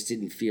 Like it just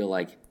didn't feel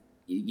like,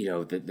 you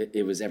know, that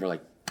it was ever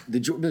like the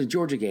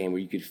Georgia game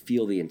where you could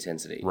feel the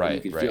intensity.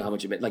 Right. You could feel how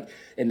much it meant. Like,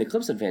 and the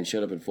Clemson fans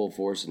showed up in full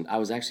force, and I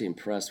was actually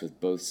impressed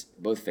with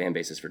both fan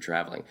bases for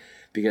traveling,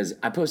 because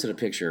I posted a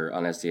picture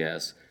on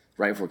SDS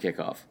right before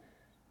kickoff.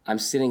 I'm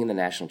sitting in the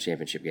national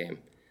championship game.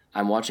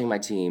 I'm watching my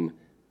team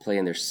play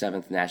in their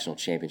 7th national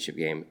championship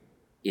game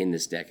in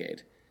this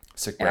decade.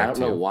 And I don't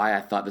know why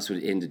I thought this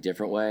would end a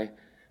different way.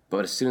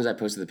 But as soon as I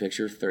posted the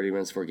picture, 30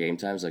 minutes before game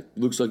time, it's like,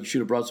 looks like you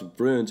should have brought some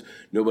friends.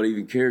 Nobody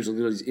even cares. Look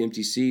at all these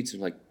empty seats.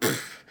 I'm like,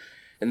 pfft.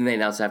 And then they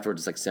announced afterwards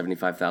it's like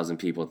 75,000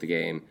 people at the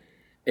game.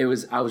 I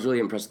was really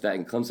impressed with that.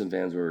 And Clemson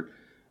fans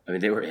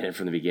they were in it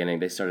from the beginning.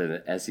 They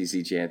started an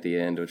SEC chant at the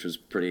end, which was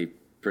pretty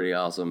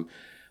awesome.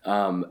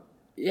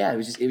 Yeah, it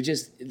was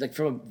just like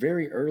from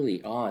very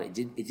early on, it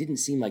didn't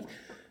seem like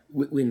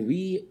when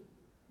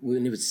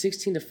it was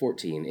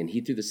 16-14 and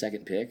he threw the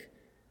second pick,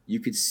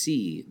 you could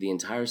see the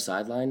entire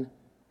sideline.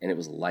 And it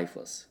was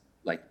lifeless.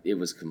 Like it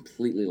was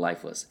completely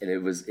lifeless. And it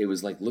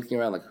was like looking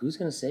around like, who's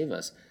gonna save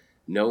us?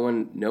 No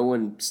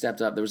one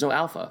stepped up. There was no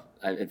alpha.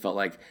 It felt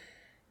like,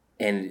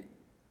 and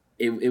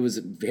it was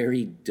a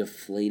very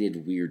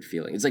deflated, weird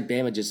feeling. It's like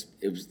Bama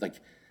it was like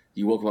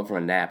you woke them up from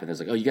a nap and it was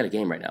like, oh, you got a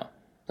game right now.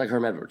 Like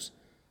Herm Edwards.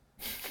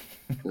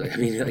 Like, I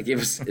mean, like it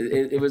was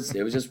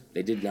just,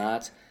 they did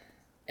not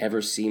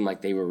ever seem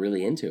like they were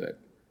really into it.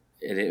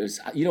 And it was,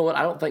 you know what?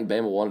 I don't think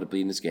Bama wanted to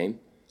be in this game.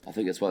 I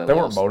think that's why they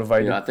lost. They weren't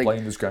motivated, I think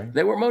playing this game?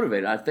 They weren't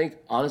motivated. I think,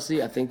 honestly,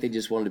 they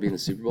just wanted to be in the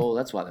Super Bowl.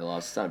 That's why they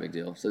lost. It's not a big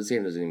deal. So this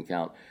game doesn't even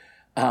count.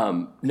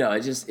 No,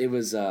 it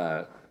was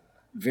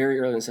very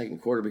early in the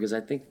second quarter, because I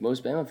think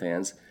most Bama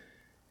fans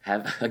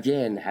have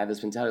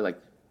this mentality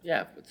like,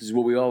 yeah, this is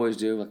what we always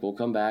do. Like, we'll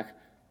come back.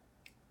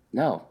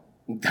 No,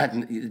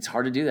 it's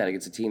hard to do that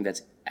against a team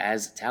that's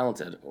as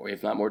talented, or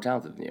if not more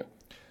talented than you.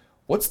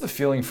 What's the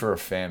feeling for a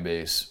fan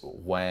base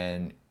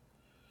when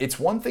it's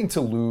one thing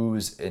to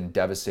lose in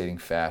devastating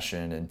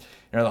fashion, and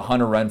the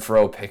Hunter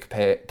Renfrow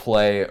pick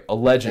play,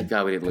 alleged. Thank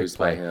God we didn't lose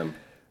by him.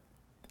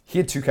 He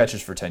had 2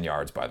 catches for 10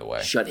 yards, by the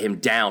way. Shut him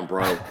down,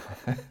 bro.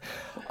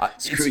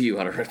 Screw you,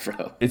 Hunter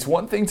Renfrow. It's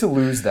one thing to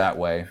lose that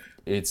way.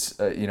 It's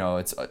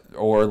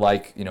or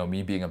like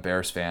me being a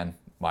Bears fan,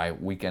 my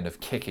weekend of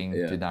kicking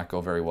did not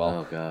go very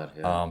well. Oh God,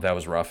 yeah. That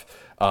was rough.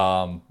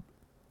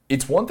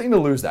 It's one thing to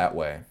lose that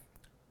way.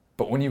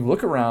 But when you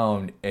look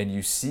around and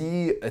you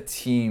see a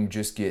team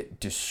just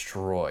get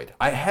destroyed,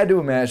 I had to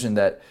imagine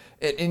that,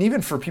 and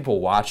even for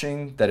people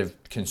watching that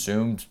have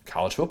consumed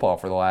college football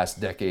for the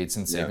last decade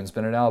since Saban's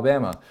been at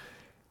Alabama,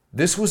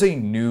 this was a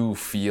new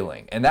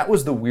feeling. And that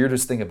was the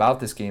weirdest thing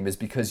about this game, is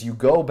because you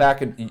go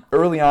back and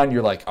early on,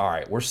 you're like, all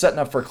right, we're setting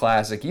up for a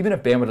classic. Even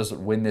if Bama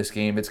doesn't win this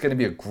game, it's going to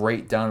be a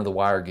great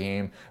down-to-the-wire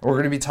game. And we're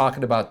going to be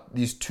talking about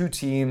these two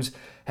teams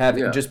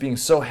just being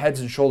so heads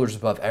and shoulders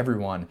above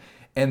everyone.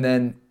 And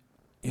then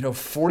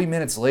 40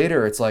 minutes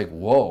later, it's like,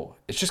 whoa,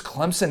 it's just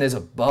Clemson is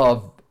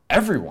above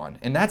everyone.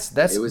 And that's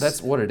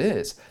what it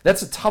is.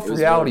 That's a tough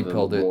reality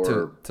pill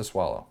to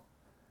swallow.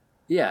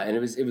 Yeah, and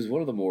it was one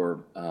of the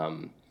more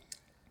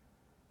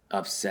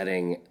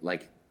upsetting,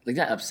 like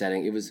not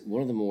upsetting, it was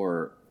one of the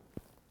more,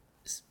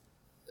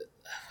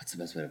 what's the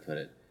best way to put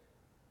it?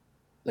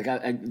 Like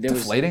there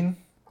deflating?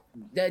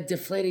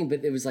 Deflating,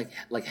 but it was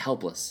like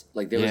helpless.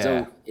 Like there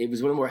was it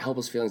was one of the more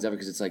helpless feelings ever,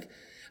 because it's like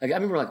I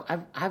remember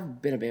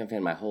I've been a Bama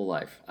fan my whole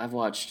life. I've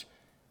watched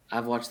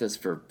this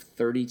for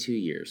 32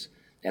 years.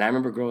 And I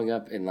remember growing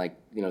up in the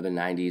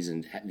 90s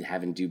and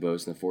having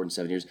Dubose in the 4 and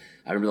 7 years.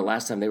 I remember the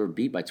last time they were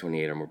beat by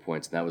 28 or more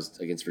points, and that was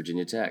against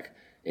Virginia Tech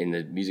in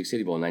the Music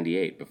City Bowl in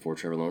 98, before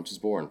Trevor Lawrence was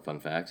born, fun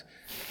fact.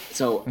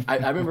 So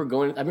I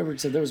remember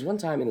so there was one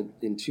time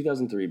in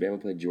 2003,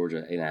 Bama played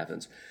Georgia in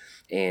Athens,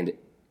 and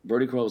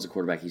Brody Crowell was a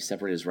quarterback. He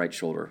separated his right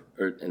shoulder,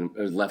 or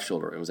left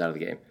shoulder, and was out of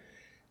the game.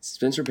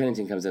 Spencer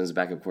Pennington comes in as a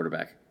backup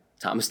quarterback.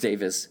 Thomas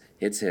Davis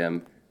hits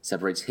him,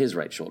 separates his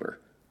right shoulder.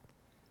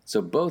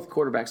 So both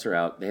quarterbacks are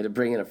out. They had to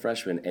bring in a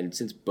freshman, and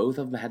since both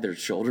of them had their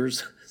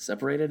shoulders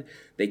separated,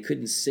 they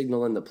couldn't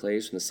signal in the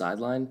plays from the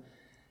sideline.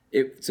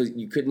 So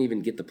you couldn't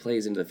even get the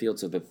plays into the field.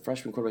 So the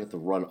freshman quarterback had to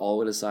run all the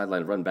way to the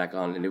sideline, run back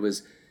on, and it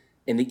was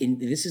And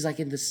this is like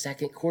in the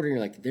second quarter. You're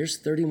like, there's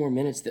 30 more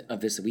minutes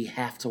of this that we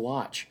have to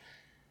watch.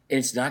 And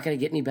it's not going to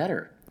get any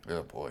better.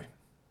 Oh, boy.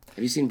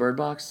 Have you seen Bird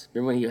Box?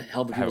 Remember when he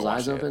held the people's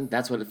eyes open?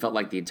 That's what it felt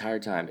like the entire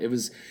time. It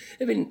was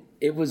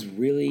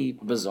really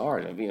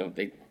bizarre.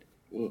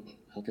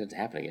 How could it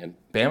happen again?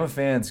 Bama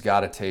fans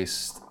got a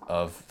taste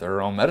of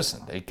their own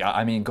medicine.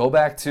 Go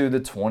back to the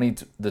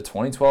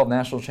 2012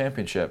 national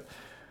championship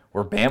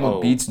where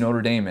Bama beats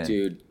Notre Dame in.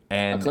 Dude,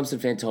 and a Clemson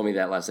fan told me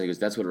that last night. He goes,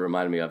 "That's what it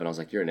reminded me of," and I was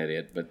like, "You're an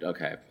idiot," but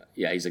okay.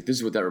 Yeah, he's like, "This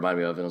is what that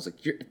reminded me of," and I was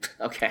like, "You're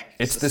okay."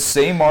 It's the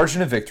same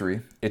margin of victory.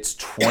 It's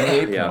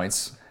 28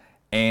 points,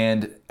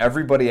 and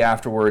everybody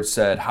afterwards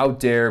said, "How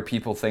dare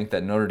people think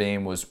that Notre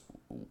Dame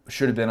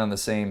should have been on the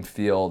same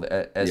field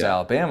as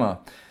Alabama?"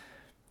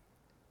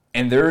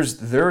 And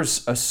there's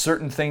a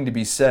certain thing to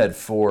be said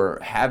for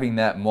having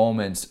that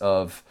moment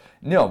of,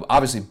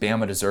 obviously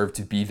Bama deserved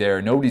to be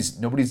there. Nobody's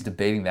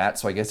debating that,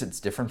 so I guess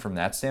it's different from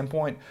that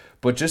standpoint.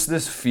 But just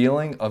this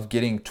feeling of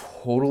getting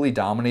totally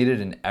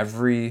dominated in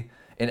every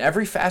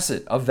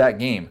facet of that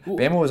game.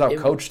 Bama was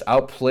outcoached,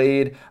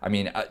 outplayed. I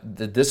mean,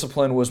 the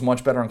discipline was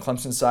much better on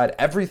Clemson's side.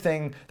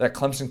 Everything that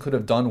Clemson could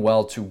have done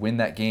well to win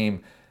that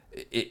game,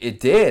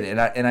 it did.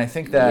 And I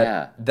think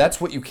that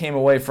that's what you came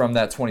away from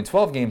that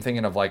 2012 game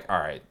thinking of, like, all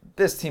right,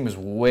 this team is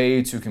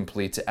way too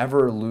complete to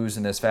ever lose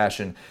in this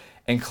fashion.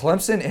 And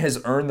Clemson has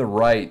earned the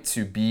right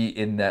to be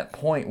in that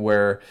point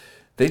where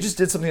they just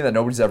did something that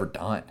nobody's ever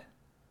done.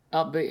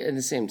 But at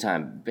the same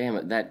time,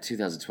 Bama, that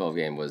 2012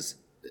 game was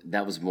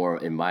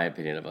more, in my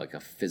opinion, of like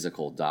a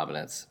physical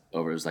dominance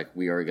over. It was like,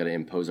 we are going to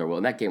impose our will.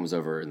 And that game was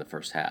over in the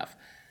first half.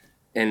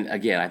 And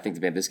again, I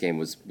think this game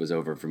was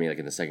over for me like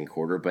in the second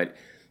quarter, but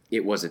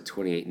it wasn't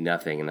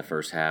 28-0 in the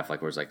first half.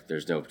 Like, where it was like,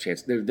 there's no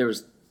chance. There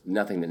was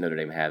nothing that Notre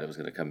Dame had that was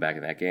going to come back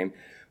in that game.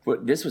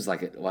 But this was like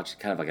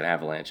kind of like an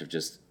avalanche of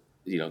just,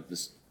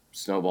 this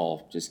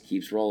snowball just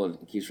keeps rolling.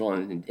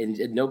 And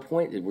at no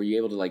point were you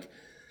able to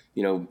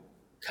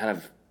kind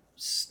of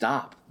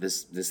stop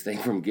this thing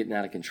from getting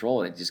out of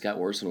control. It just got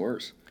worse and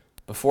worse.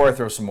 Before I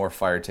throw some more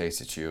fire takes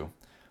at you,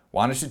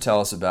 why don't you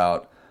tell us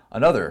about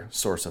another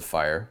source of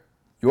fire,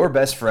 your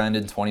best friend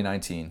in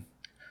 2019,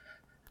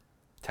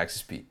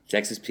 Texas Pete.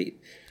 Texas Pete.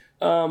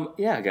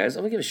 Yeah, guys,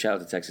 I'm going to give a shout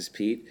out to Texas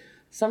Pete.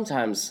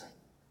 Sometimes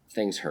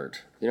things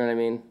hurt. You know what I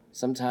mean?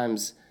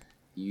 Sometimes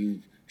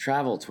you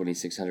travel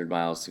 2,600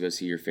 miles to go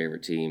see your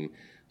favorite team,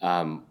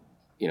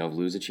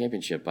 lose a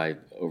championship by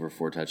over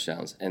 4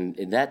 touchdowns. And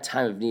in that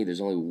time of need,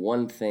 there's only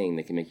one thing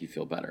that can make you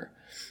feel better,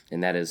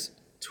 and that is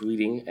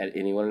tweeting at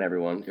anyone and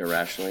everyone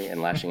irrationally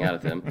and lashing out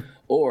at them,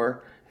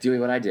 or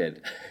doing what I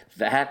did.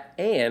 That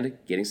and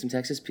getting some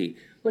Texas Pete.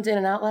 Went to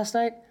In-N-Out last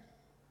night.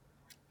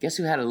 Guess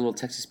who had a little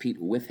Texas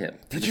Pete with him?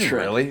 Did you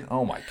really?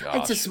 Oh my gosh.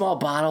 It's a small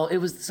bottle. It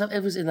was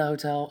in the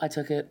hotel. I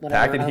took it. Whatever.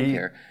 Packing I don't heat.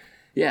 care.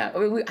 Yeah,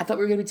 I thought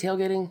we were gonna be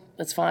tailgating.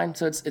 That's fine.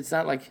 So it's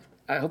not like,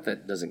 I hope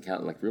that doesn't count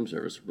in like room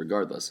service.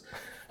 Regardless,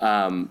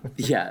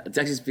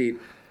 Texas Pete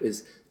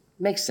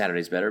makes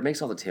Saturdays better. It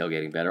makes all the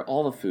tailgating better.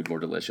 All the food more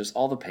delicious.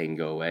 All the pain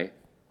go away.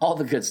 All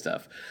the good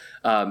stuff.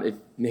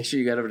 Make sure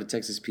you get over to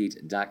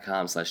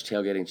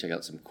TexasPete.com/tailgating. Check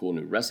out some cool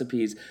new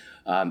recipes.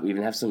 We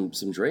even have some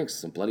drinks,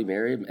 some Bloody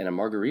Mary and a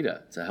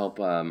margarita to help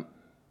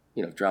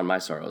drown my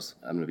sorrows.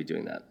 I'm going to be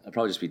doing that. I'll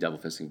probably just be double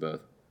fisting both.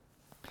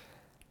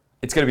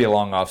 It's going to be a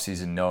long off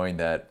season, knowing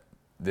that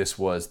this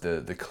was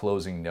the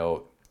closing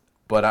note.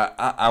 But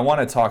I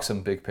want to talk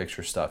some big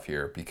picture stuff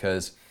here,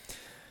 because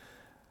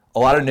a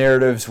lot of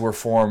narratives were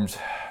formed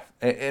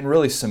and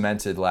really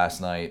cemented last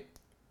night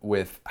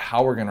with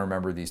how we're going to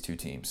remember these two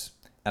teams.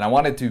 And I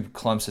want to do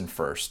Clemson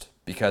first,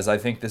 because I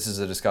think this is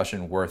a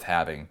discussion worth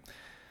having.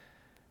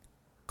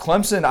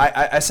 Clemson,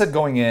 I said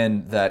going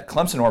in that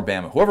Clemson or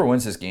Bama, whoever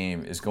wins this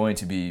game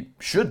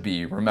should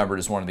be remembered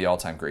as one of the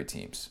all-time great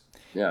teams.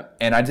 Yeah.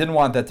 And I didn't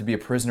want that to be a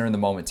prisoner in the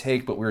moment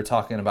take, but we were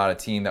talking about a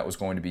team that was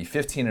going to be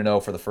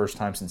 15-0 for the first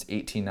time since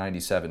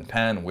 1897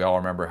 Penn. We all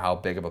remember how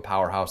big of a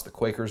powerhouse the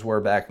Quakers were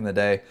back in the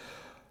day.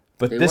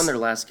 But they won their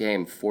last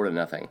game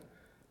 4-0.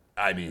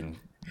 I mean, dominant.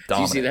 Did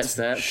you see that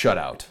stat?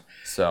 Shutout.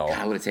 So God,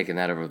 I would have taken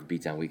that over the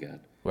beatdown we got.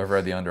 Whoever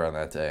had the under on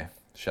that day,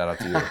 shout out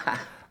to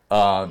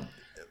you.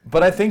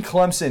 But I think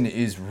Clemson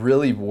is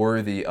really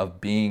worthy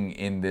of being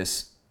in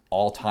this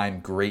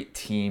all-time great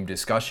team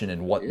discussion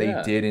and what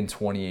they did in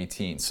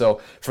 2018. So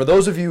for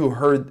those of you who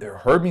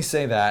heard me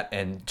say that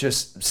and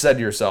just said to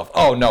yourself,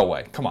 "Oh, no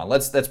way, come on,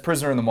 that's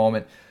prisoner in the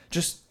moment,"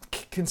 just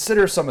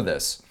consider some of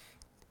this.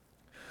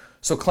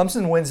 So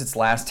Clemson wins its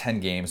last 10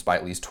 games by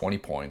at least 20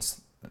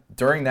 points.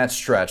 During that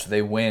stretch,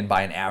 they win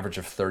by an average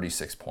of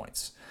 36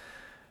 points.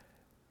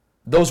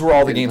 Those were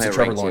all the games that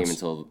Trevor Lawrence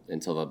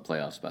until the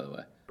playoffs, by the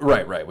way.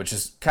 Right, which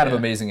is kind of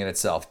amazing in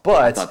itself.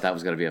 But I thought that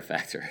was going to be a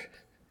factor.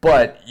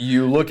 But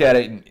you look at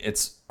it, and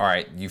it's all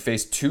right. You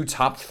face two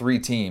top 3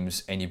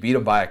 teams, and you beat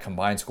them by a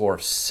combined score of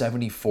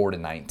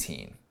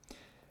 74-19.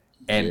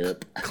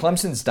 And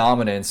Clemson's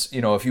dominance,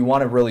 if you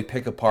want to really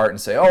pick apart and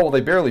say, "Oh, well,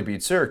 they barely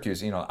beat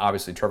Syracuse,"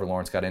 obviously Trevor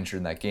Lawrence got injured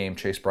in that game.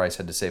 Chase Bryce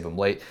had to save him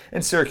late,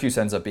 and Syracuse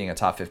ends up being a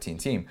top 15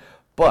 team.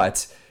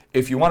 But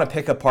if you want to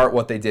pick apart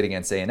what they did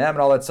against A&M and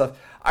all that stuff,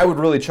 I would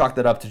really chalk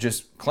that up to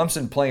just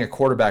Clemson playing a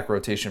quarterback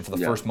rotation for the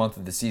first month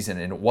of the season,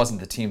 and it wasn't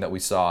the team that we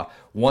saw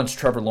once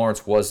Trevor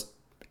Lawrence was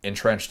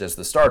entrenched as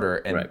the starter,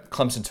 and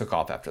Clemson took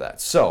off after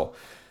that. So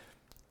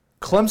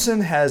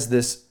Clemson has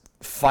this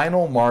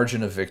final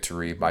margin of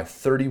victory by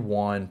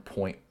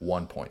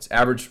 31.1 points,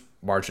 average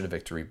margin of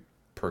victory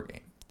per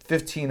game,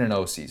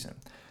 15-0 season.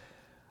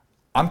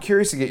 I'm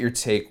curious to get your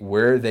take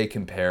where they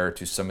compare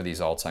to some of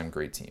these all-time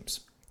great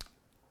teams.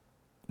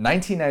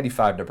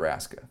 1995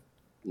 Nebraska.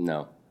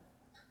 No.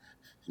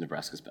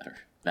 Nebraska's better.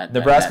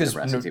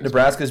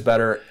 Nebraska's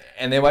better,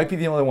 and they might be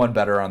the only one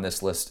better on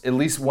this list. At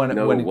least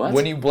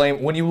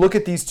when you look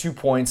at these 2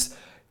 points,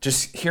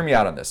 just hear me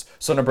out on this.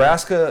 So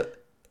Nebraska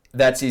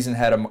that season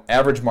had an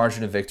average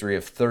margin of victory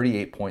of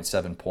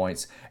 38.7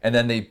 points, and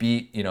then they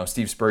beat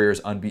Steve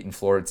Spurrier's unbeaten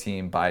Florida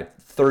team by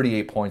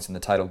 38 points in the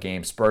title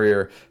game.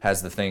 Spurrier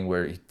has the thing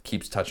where he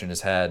keeps touching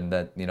his head, and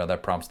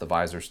that prompts the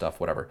visor stuff,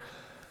 whatever.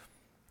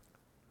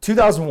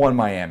 2001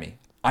 Miami.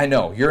 I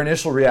know your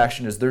initial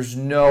reaction is there's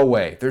no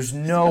way. There's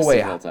no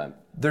way.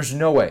 There's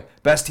no way.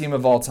 Best team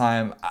of all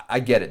time. I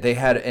get it. They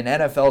had an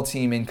NFL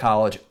team in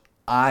college.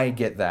 I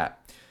get that.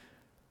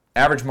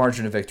 Average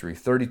margin of victory,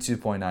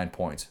 32.9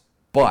 points.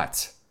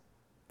 But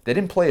they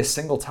didn't play a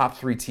single top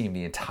 3 team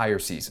the entire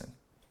season.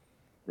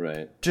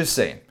 Right. Just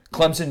saying.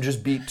 Clemson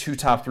just beat 2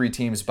 top 3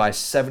 teams by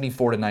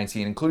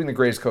 74-19, including the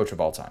greatest coach of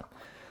all time.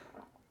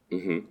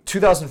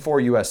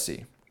 2004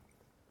 USC.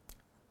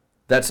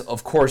 That's,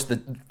 of course,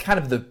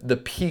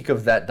 the peak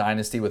of that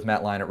dynasty with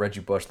Matt Leinart,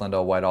 Reggie Bush,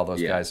 Lendell White, all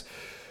those guys.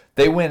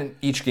 They win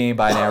each game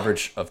by an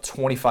average of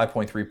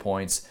 25.3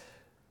 points,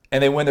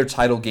 and they win their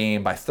title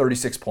game by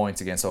 36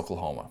 points against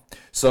Oklahoma.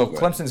 So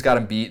Clemson's got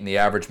them beat in the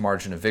average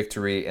margin of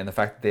victory, and the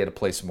fact that they had to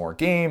play some more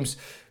games,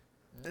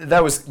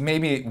 that was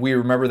maybe we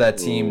remember that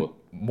team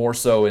more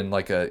so in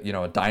like a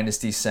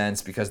dynasty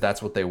sense because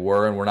that's what they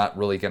were, and we're not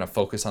really going to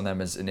focus on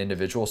them as an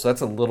individual. So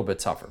that's a little bit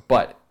tougher,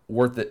 but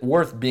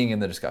worth being in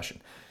the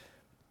discussion.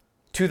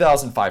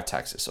 2005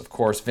 Texas. Of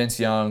course, Vince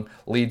Young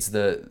leads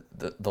the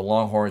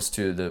Longhorns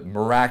to the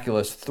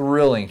miraculous,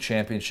 thrilling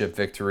championship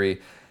victory.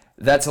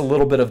 That's a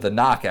little bit of the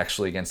knock,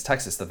 actually, against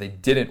Texas, that they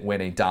didn't win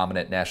a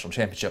dominant national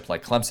championship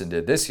like Clemson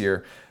did this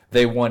year.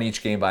 They won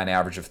each game by an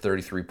average of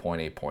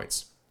 33.8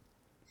 points.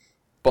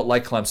 But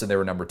like Clemson, they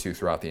were number 2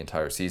 throughout the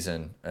entire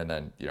season, and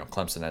then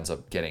Clemson ends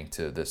up getting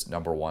to this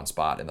number 1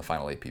 spot in the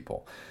final 8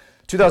 people.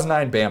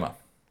 2009 Bama.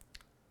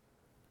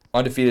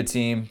 Undefeated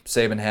team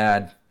Saban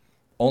had.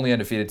 Only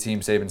undefeated team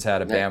Saban's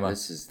had at Bama.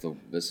 This is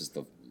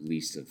the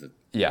least of the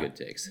good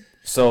takes.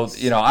 So,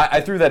 I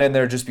threw that in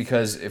there just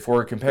because if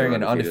we're comparing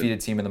an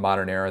undefeated team in the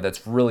modern era,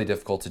 that's really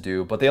difficult to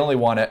do. But they only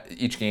won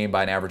each game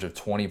by an average of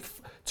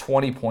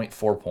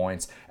 20.4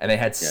 points, and they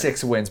had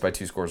 6 wins by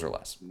 2 scores or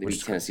less. They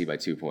beat Tennessee by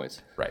 2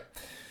 points. Right.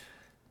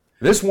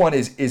 This one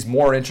is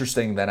more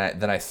interesting than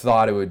I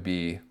thought it would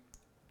be,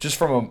 just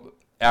from an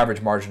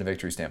average margin of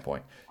victory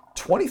standpoint.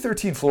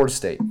 2013 Florida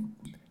State.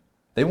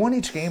 They won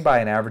each game by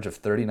an average of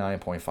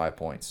 39.5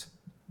 points.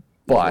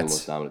 But one of the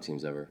most dominant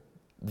teams ever.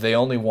 They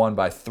only won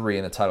by 3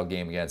 in the title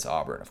game against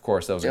Auburn. Of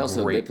course, that was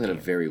They played a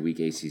very weak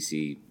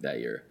ACC that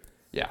year.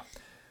 Yeah.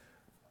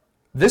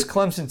 This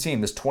Clemson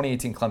team, this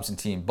 2018 Clemson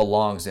team,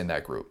 belongs in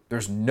that group.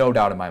 There's no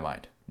doubt in my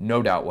mind.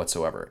 No doubt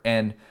whatsoever.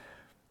 And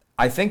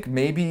I think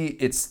maybe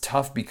it's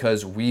tough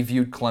because we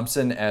viewed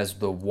Clemson as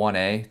the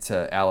 1A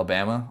to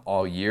Alabama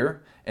all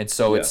year. And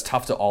so it's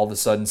tough to all of a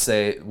sudden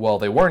say, well,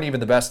 they weren't even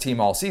the best team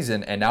all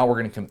season, and now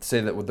we're going to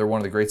say that they're one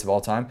of the greats of all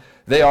time.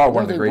 They are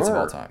one of the greats of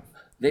all time.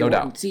 No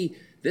doubt. See,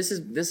 this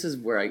is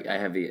where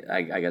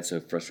I got so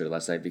frustrated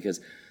last night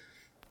because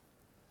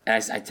I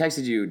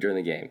texted you during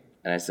the game,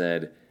 and I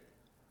said,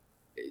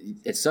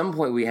 at some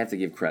point we have to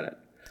give credit.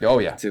 Oh,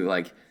 yeah. To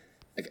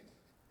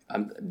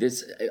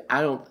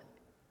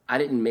I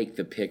didn't make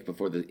the pick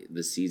before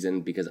the season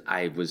because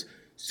I was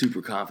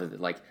super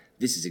confident that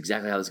this is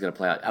exactly how this is going to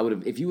play out.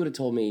 If you would have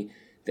told me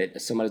that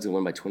somebody's going to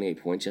win by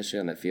 28 points yesterday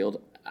on that field,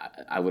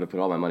 I would have put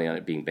all my money on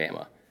it being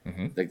Bama.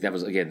 That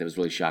was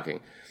really shocking.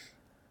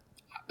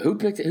 Who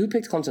picked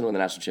Clemson to win the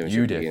national championship?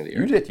 You at the beginning of the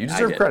year? You did. You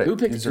deserve credit.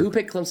 Who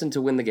picked Clemson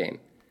to win the game?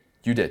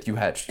 You did. You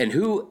hedged. And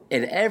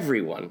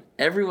everyone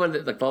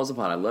that follows the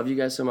pod, I love you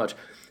guys so much.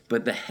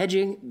 But the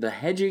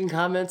hedging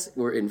comments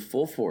were in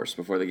full force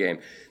before the game.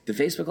 The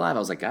Facebook Live, I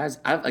was like, guys,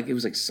 it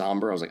was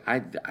somber. I was like,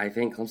 I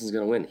think Clemson's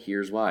going to win.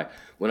 Here's why.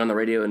 Went on the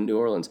radio in New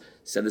Orleans,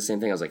 said the same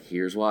thing. I was like,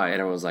 here's why. And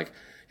everyone was like,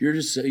 you're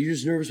just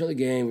nervous about the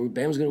game.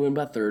 Bama's going to win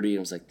by 30. And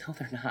I was like, no,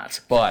 they're not.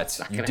 But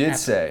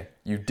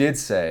you did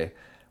say,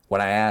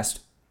 when I asked,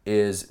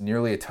 is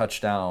nearly a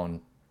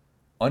touchdown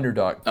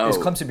underdog? Is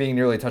Clemson being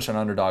nearly a touchdown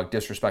underdog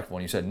disrespectful?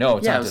 And you said, no,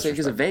 it's not disrespectful.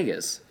 Because of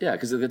Vegas. Yeah,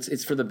 because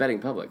it's for the betting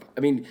public.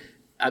 I mean,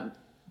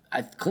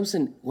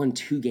 Clemson won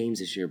 2 games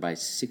this year by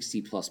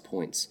 60-plus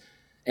points.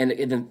 And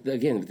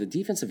again, the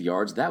defensive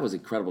yards, that was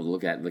incredible to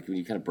look at when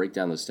you kind of break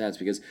down those stats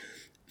because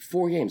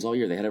 4 games all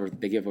year,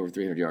 they gave over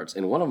 300 yards.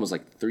 And one of them was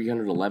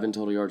 311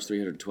 total yards,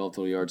 312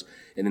 total yards.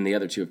 And then the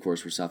other 2, of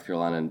course, were South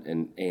Carolina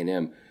and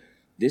A&M.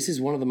 This is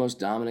one of the most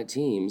dominant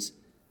teams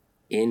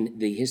in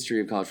the history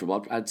of college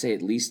football. I'd say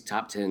at least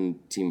top 10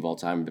 team of all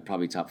time, but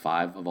probably top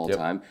 5 of all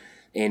time.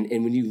 And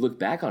when you look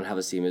back on how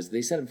this team is,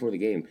 they said it before the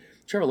game.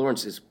 Trevor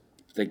Lawrence is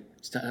like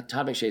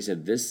Todd McShay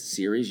said. This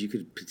series, you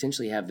could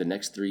potentially have the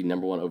next 3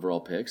 number 1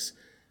 overall picks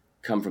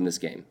come from this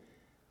game.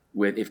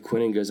 With if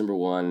Quinnen goes number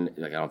 1,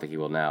 like I don't think he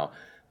will now,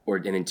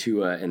 and then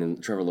Tua and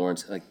then Trevor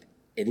Lawrence, like,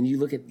 and then you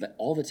look at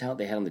all the talent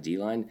they had on the D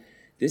line.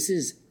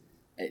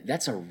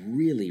 That's a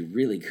really,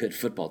 really good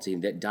football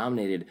team that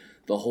dominated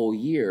the whole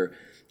year.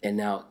 And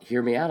now,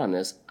 hear me out on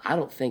this. I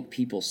don't think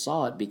people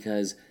saw it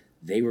because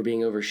they were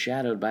being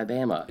overshadowed by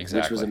Bama,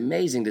 which was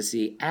amazing to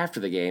see after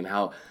the game.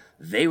 How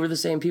they were the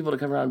same people to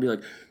come around and be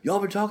like, "Y'all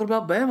been talking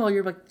about Bama all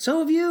year." Like, so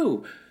have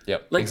you.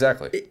 Yep. Like,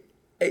 exactly.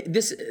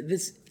 This.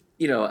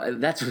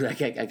 That's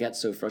what I got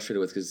so frustrated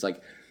with, because it's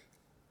like,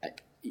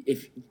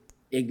 if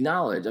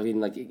acknowledge. I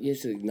mean, like, you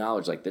have to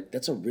acknowledge like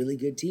that's a really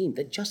good team.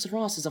 That Justin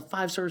Ross is a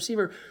 5-star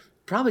receiver,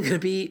 probably gonna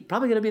be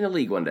in the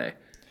league one day.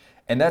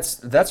 And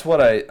that's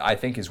what I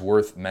think is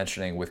worth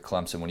mentioning with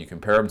Clemson when you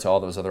compare them to all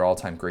those other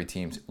all-time great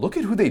teams. Look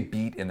at who they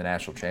beat in the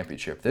national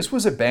championship. This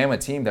was a Bama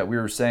team that we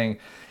were saying,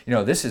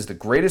 this is the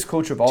greatest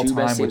coach of all time. 2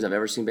 best teams I've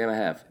ever seen Bama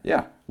have.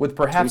 Yeah, with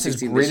perhaps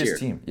his greatest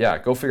team. Yeah,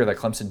 go figure that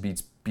Clemson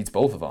beats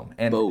both of them.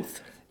 And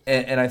both.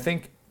 And I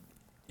think,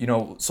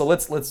 so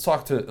let's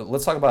talk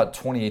about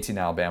 2018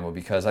 Alabama,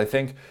 because I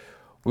think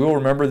we will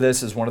remember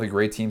this as one of the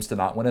great teams to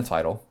not win a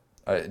title.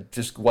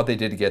 Just what they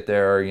did to get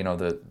there,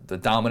 the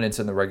dominance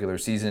in the regular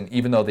season,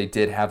 even though they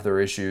did have their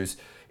issues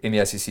in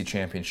the SEC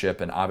championship,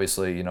 and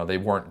obviously, they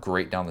weren't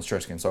great down the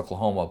stretch against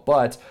Oklahoma.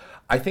 But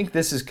I think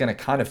this is going to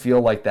kind of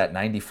feel like that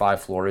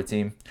 95 Florida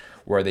team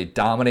where they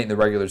dominate in the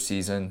regular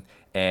season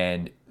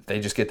and they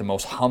just get the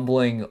most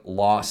humbling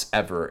loss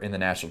ever in the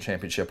national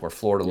championship, where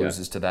Florida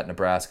loses to that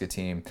Nebraska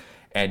team.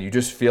 And you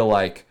just feel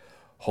like,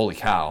 holy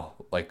cow,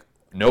 like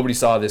nobody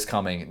saw this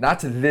coming, not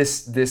to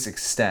this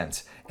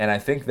extent. And I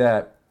think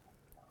that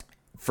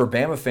for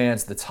Bama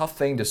fans, the tough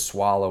thing to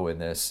swallow in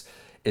this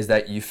is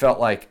that you felt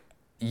like,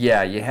 you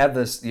had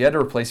to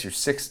replace your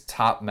 6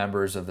 top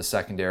members of the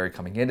secondary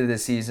coming into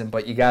this season,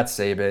 but you got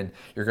Saban.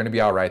 You're going to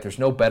be all right. There's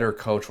no better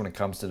coach when it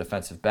comes to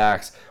defensive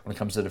backs, when it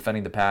comes to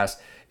defending the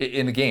pass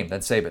in the game than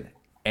Saban.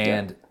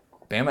 And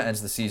Bama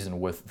ends the season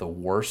with the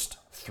worst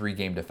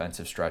 3-game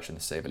defensive stretch in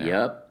the Saban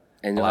era. Yep.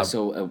 And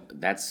also,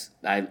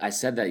 I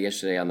said that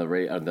yesterday on the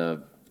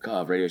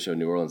radio show in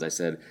New Orleans. I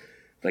said,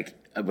 like,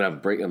 when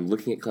I'm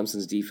looking at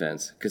Clemson's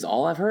defense, because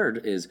all I've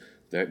heard is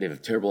they have a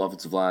terrible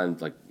offensive line,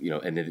 like,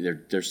 and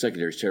their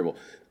secondary is terrible.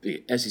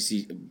 The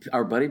SEC,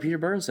 our buddy Peter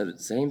Burns said the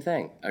same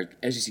thing. Our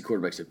SEC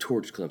quarterbacks have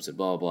torched Clemson,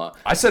 blah, blah, blah.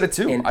 I said it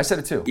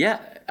too. Yeah.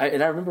 I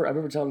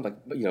remember telling,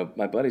 like,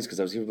 my buddies, because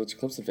I was here with a bunch of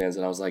Clemson fans,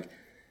 and I was like,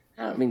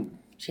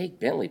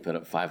 Jake Bentley put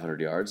up 500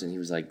 yards, and he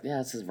was like,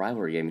 yeah, it's a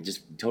rivalry game. He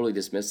just totally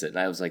dismissed it. And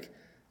I was like,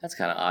 that's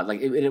kind of odd.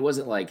 Like, it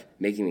wasn't like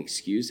making an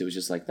excuse. It was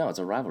just like, no, it's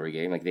a rivalry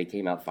game. Like, they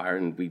came out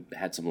firing, and we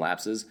had some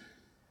lapses.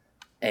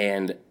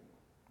 And,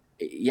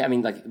 yeah, I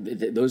mean, like,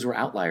 those were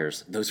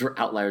outliers. Those were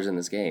outliers in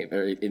this game,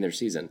 or in their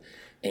season.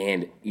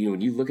 And,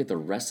 when you look at the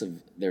rest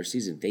of their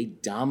season, they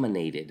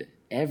dominated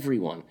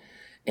everyone.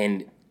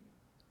 And,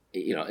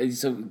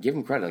 so give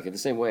them credit. Like, in the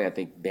same way, I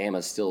think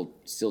Bama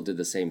still did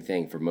the same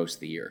thing for most of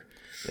the year.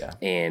 Yeah.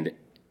 And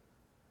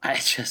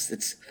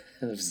it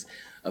was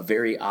a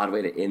very odd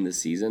way to end the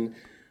season,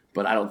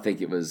 but I don't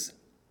think it was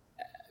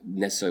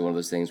necessarily one of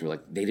those things where,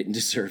 like, they didn't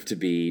deserve to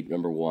be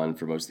number 1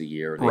 for most of the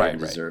year. Or they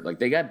didn't deserve, like,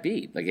 they got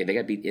beat. Like, they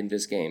got beat in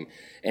this game.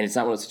 And it's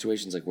not one of those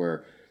situations like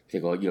where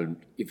you think, well,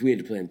 if we had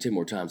to play them 10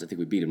 more times, I think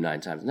we beat them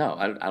 9 times. No,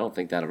 I don't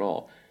think that at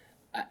all.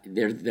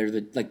 They're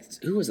the, like,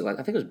 who was it? I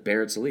think it was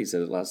Barrett Sallee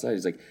said it last night.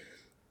 He's like,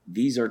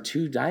 these are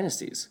 2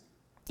 dynasties.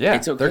 Yeah,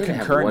 it's okay they're to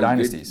have concurrent one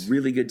dynasties.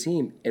 Really good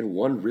team and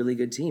one really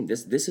good team.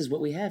 This is what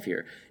we have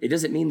here. It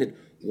doesn't mean that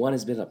one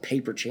has been a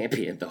paper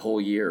champion the whole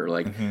year,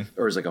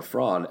 or is like a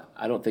fraud.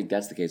 I don't think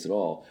that's the case at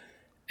all.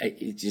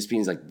 It just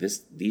means like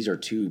these are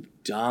 2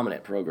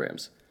 dominant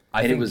programs.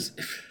 It was.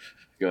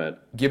 Go ahead.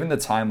 Given the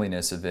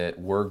timeliness of it,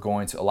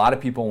 a lot of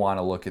people want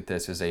to look at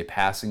this as a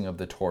passing of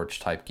the torch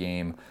type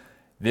game.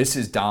 This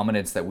is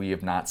dominance that we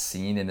have not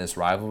seen in this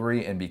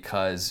rivalry, and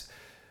because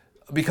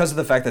of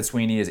the fact that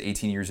Sweeney is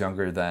 18 years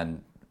younger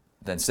than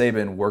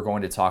Saban, we're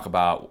going to talk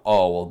about,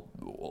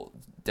 well,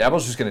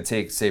 Dabo's just going to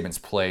take Saban's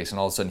place, and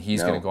all of a sudden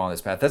he's going to go on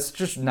this path. That's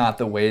just not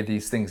the way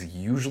these things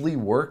usually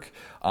work.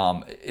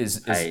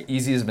 As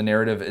easy of a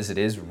narrative as it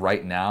is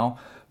right now,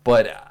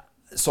 but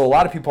so a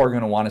lot of people are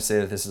going to want to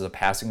say that this is a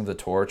passing of the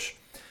torch.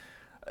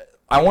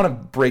 I want to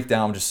break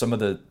down just some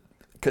of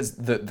because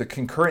the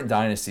concurrent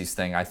dynasties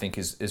thing I think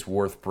is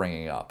worth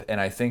bringing up,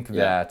 and I think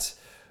that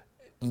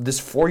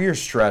this 4-year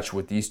stretch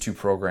with these 2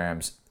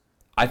 programs,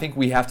 I think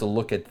we have to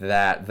look at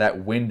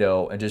that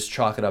window and just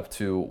chalk it up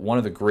to one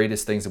of the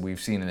greatest things that we've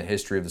seen in the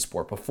history of the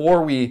sport.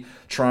 Before we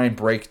try and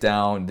break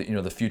down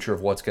the future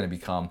of what's going to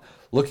become,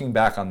 looking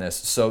back on this,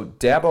 so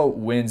Dabo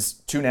wins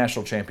 2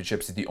 national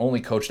championships. He's the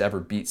only coach to ever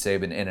beat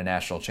Saban in a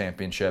national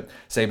championship.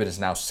 Saban is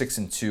now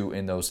 6-2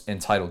 in those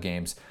title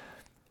games.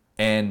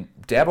 And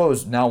Dabo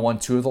has now won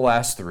 2 of the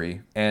last 3,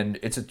 and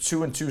it's a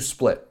 2-2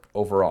 split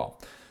overall.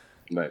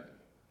 Right.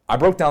 I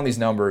broke down these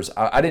numbers.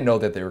 I didn't know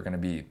that they were going to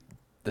be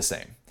the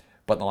same.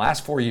 But in the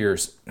last 4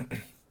 years,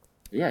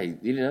 yeah, you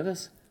didn't know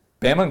this?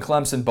 Bama and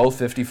Clemson both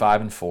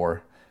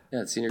 55-4.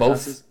 Yeah, senior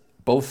classes.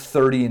 Both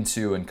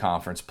 30-2 in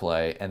conference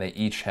play, and they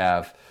each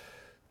have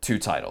 2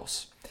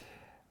 titles.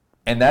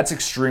 And that's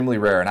extremely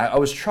rare. And I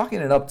was chalking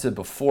it up to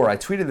before. I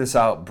tweeted this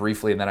out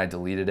briefly, and then I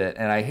deleted it.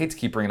 And I hate to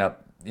keep bringing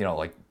up,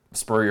 like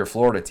Spurrier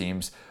Florida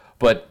teams,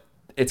 but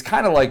it's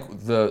kind of like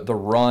the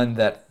run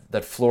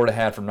that Florida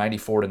had from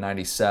 94 to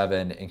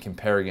 97 and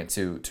comparing it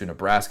to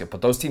Nebraska.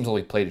 But those teams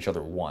only played each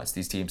other once.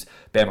 These teams,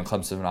 Bama and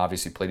Clemson,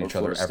 obviously played each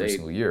other every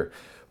single year.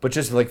 But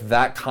just like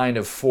that kind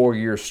of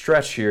 4-year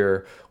stretch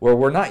here where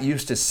we're not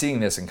used to seeing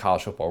this in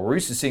college football. We're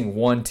used to seeing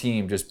one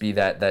team just be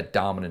that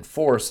dominant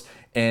force.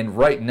 And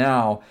right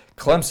now,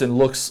 Clemson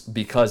looks,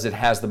 because it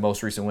has the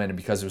most recent win and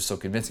because it was so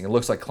convincing, it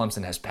looks like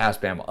Clemson has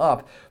passed Bama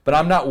up. But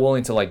I'm not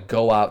willing to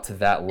go out to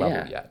that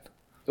level yet.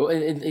 Well,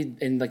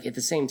 and like at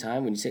the same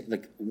time, when you say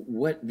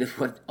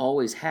what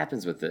always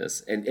happens with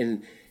this,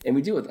 and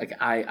we do it,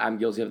 I'm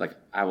guilty of,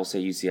 I will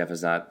say UCF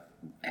is not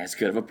as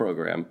good of a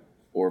program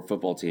or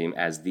football team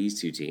as these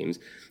 2 teams,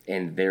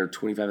 and their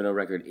 25-0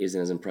 record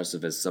isn't as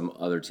impressive as some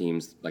other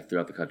teams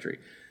throughout the country.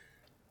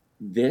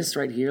 This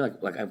right here,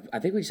 I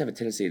think we just have a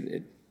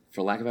tendency,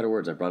 for lack of better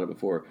words, I brought it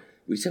before,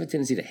 we just have a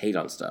tendency to hate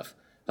on stuff.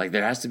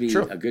 There has to be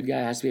a good guy,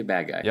 has to be a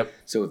bad guy. Yep.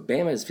 So if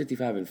Bama is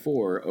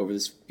 55-4 over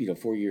this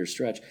 4-year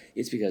stretch,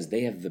 it's because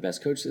they have the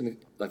best coach and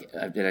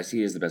I see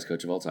he is the best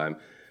coach of all time,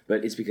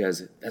 but it's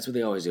because that's what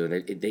they always do. And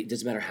it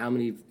doesn't matter how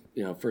many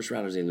first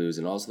rounders they lose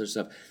and all this other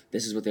stuff.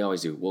 This is what they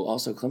always do. Well,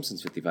 also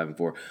Clemson's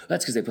 55-4.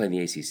 That's because they play in the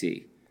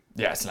ACC.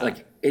 Yeah, it's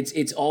not.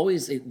 It's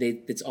always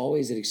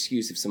an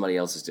excuse if somebody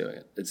else is doing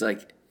it. It's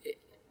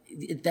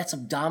that's a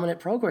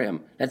dominant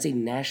program. That's a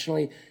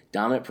nationally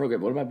dominant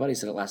program. One of my buddies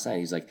said it last night.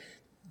 He's like,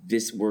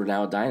 we're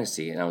now a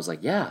dynasty. And I was like,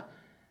 yeah. And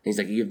he's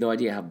like, you have no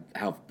idea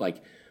how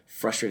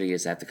frustrating it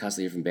is to have to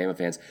constantly hear from Bama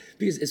fans.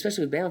 Because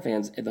especially with Bama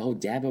fans, and the whole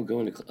Dabo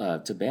going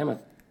to Bama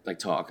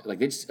talk,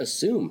 they just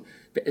assume,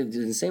 in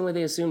the same way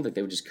they assumed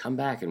they would just come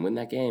back and win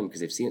that game because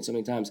they've seen it so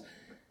many times.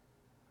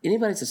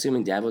 Anybody that's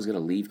assuming Dabo is going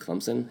to leave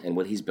Clemson and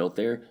what he's built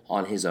there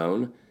on his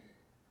own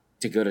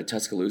to go to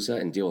Tuscaloosa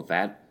and deal with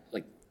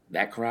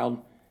that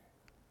crowd,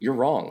 you're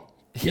wrong.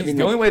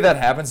 The only way that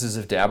happens is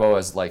if Dabo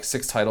has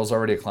 6 titles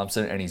already at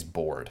Clemson and he's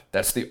bored.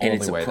 That's the only way.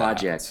 And it's a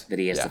project that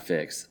he has to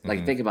fix.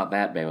 Think about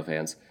that, Bama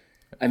fans.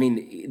 I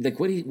mean,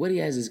 what he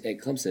has at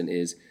Clemson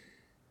is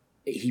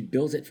he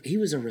built it. He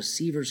was a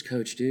receivers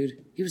coach,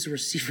 dude. He was a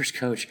receivers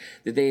coach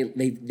that they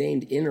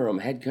named interim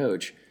head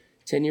coach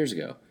 10 years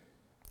ago.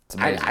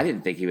 I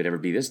didn't think he would ever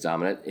be this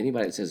dominant.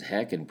 Anybody that says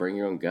heck and bring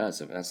your own guts,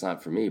 that's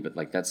not for me. But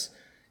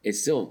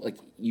it's still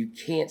you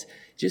can't,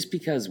 just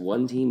because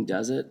one team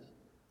does it,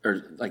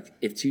 or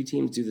if 2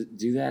 teams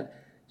do that,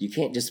 you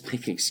can't just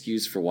make an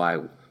excuse for why.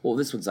 Well,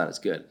 this one's not as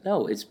good.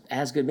 No, it's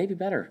as good, maybe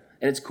better,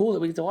 and it's cool that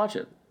we get to watch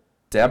it.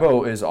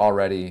 Dabo is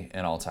already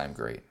an all-time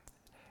great,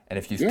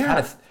 and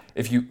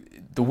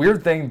the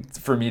weird thing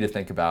for me to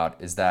think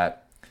about is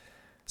that,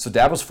 so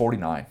Dabo's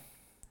 49.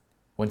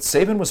 When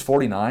Saban was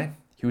 49,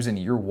 he was in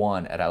year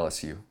 1 at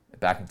LSU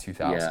back in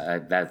 2000. Yeah,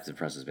 that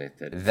impresses me.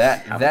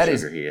 That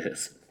is he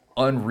is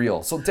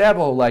unreal. So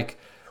Dabo,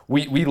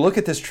 we look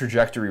at this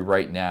trajectory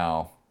right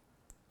now.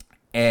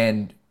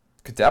 And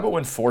could Dabo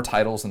win 4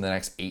 titles in the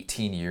next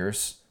 18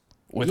 years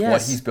with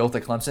what he's built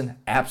at Clemson?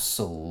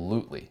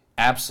 Absolutely.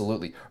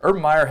 Absolutely.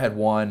 Urban Meyer had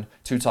won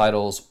 2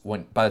 titles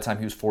by the time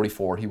he was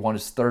 44. He won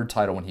his 3rd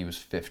title when he was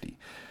 50.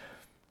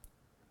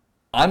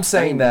 I'm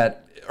saying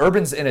that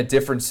Urban was in a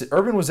different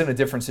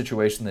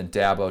situation than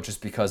Dabo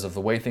just because of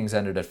the way things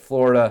ended at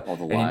Florida. All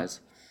the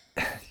lies.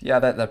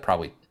 That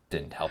probably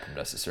didn't help him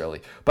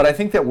necessarily. But I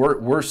think that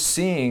we're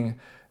seeing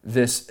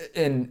this,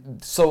 and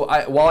so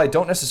while I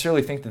don't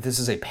necessarily think that this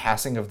is a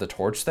passing of the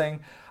torch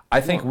thing,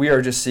 I think we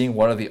are just seeing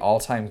one of the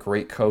all-time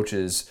great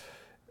coaches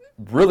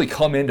really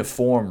come into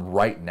form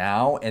right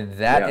now, and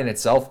that in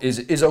itself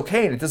is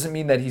okay. And it doesn't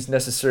mean that he's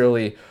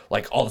necessarily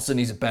all of a sudden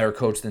he's a better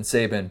coach than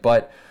Saban,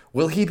 but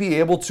will he be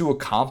able to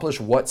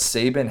accomplish what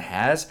Saban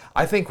has?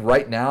 I think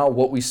right now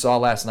what we saw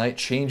last night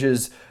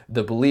changes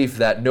the belief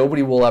that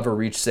nobody will ever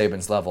reach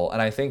Saban's level,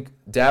 and I think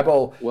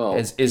Dabo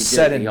is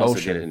set in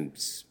motion. Did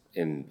it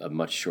in a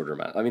much shorter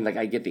amount. I mean,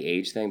 I get the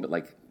age thing, but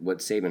what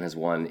Saban has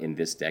won in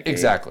this decade,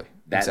 exactly.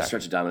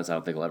 Stretch of dominance, I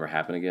don't think will ever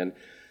happen again,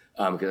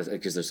 because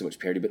there's so much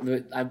parity.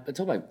 But I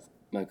told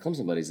my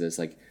Clemson buddies this,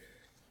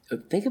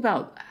 think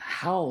about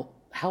how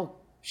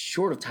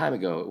short of time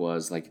ago it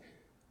was,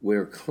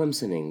 where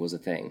Clemsoning was a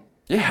thing.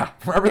 Yeah,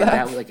 remember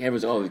that?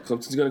 Everyone's,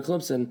 Clemson's going to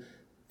Clemson.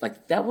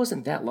 That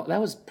wasn't that long. That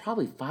was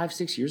probably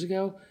 5-6 years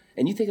ago.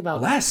 And you think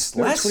about less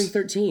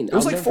 2013. It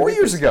was 4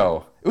 years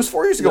ago. It was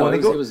 4 years ago.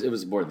 No, it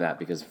was more than that,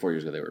 because 4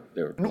 years ago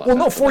they were. Well,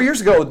 no, 4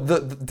 years ago the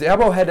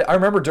Dabo had. I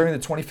remember during the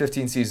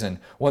 2015 season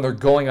when they're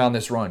going on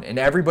this run, and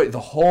the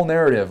whole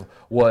narrative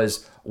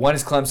was, when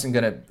is Clemsoning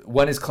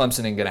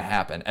gonna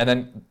happen? And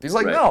then he's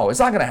like, no, it's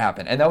not gonna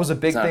happen. And that was a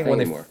big thing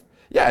when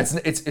Yeah,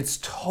 it's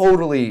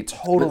totally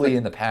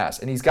in the past,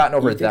 and he's gotten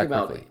over it that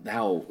quickly.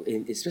 How,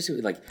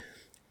 especially like,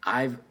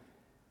 I've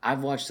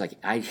watched, like,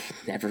 I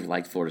never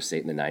liked Florida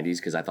State in the '90s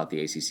because I thought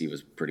the ACC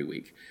was pretty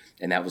weak,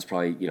 and that was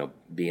probably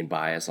being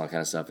biased, all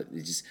kind of stuff.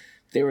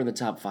 They were in the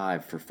top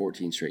 5 for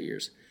 14 straight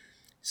years.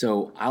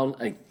 So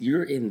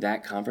you're in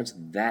that conference.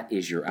 That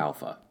is your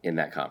alpha in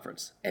that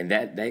conference, and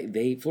that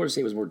Florida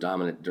State was more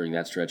dominant during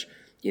that stretch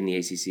in the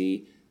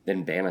ACC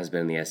than Bama has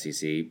been in the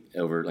SEC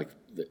over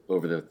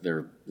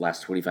their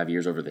last 25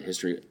 years, over the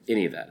history,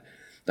 any of that.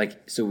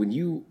 Like, so when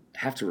you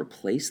have to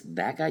replace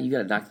that guy, you got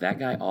to knock that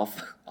guy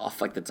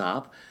off like the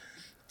top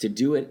to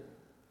do it.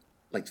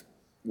 Like,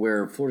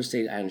 where Florida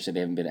State, I understand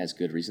they haven't been as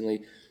good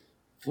recently.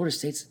 Florida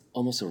State's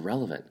almost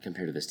irrelevant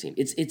compared to this team.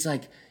 It's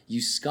like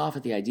you scoff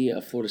at the idea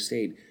of Florida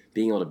State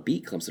being able to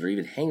beat Clemson or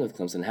even hang with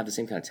Clemson and have the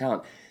same kind of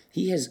talent.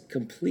 He has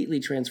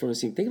completely transformed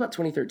this team. Think about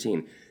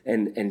 2013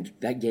 and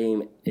that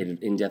game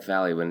in Death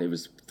Valley when it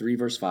was 3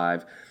 versus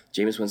 5.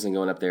 Jameis Winston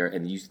going up there,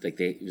 and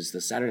it was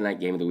the Saturday night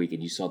game of the week,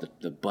 and you saw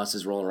the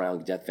buses rolling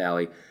around Death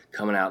Valley,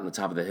 coming out on the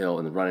top of the hill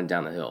and then running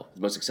down the hill.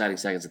 The most exciting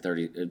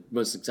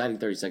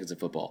 30 seconds of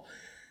football.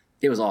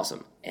 It was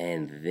awesome.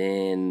 And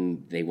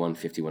then they won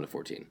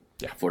 51-14.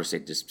 Yeah. Florida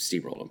State just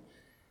steamrolled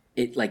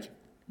them.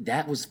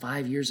 That was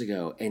 5 years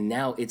ago, and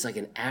now it's like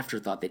an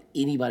afterthought that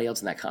anybody else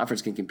in that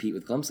conference can compete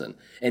with Clemson,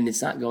 and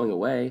it's not going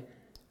away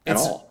at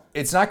all.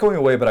 It's not going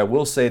away, but I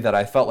will say that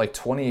I felt like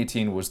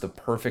 2018 was the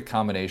perfect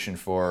combination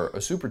for a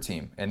super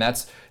team, and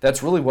that's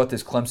really what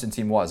this Clemson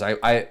team was. I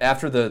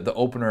after the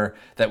opener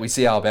that we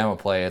see Alabama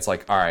play, it's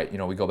like, all right,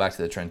 we go back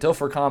to the Trent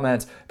Dilfer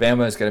comments.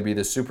 Bama is going to be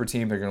this super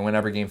team. They're going to win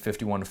every game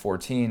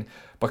 51-14.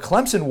 But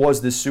Clemson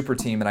was this super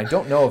team, and I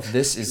don't know if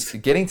this is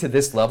getting to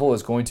this level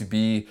is going to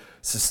be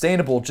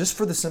sustainable, just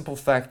for the simple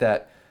fact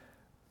that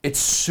it's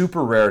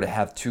super rare to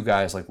have 2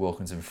 guys like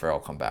Wilkins and Farrell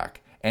come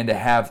back. And to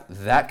have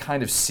that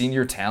kind of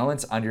senior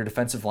talent on your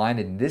defensive line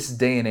in this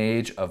day and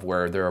age of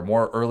where there are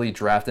more early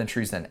draft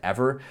entries than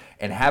ever,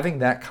 and having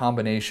that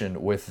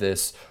combination with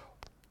this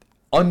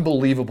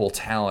unbelievable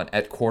talent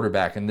at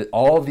quarterback and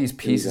all of these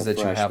pieces that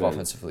you have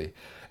offensively,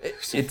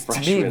 it's to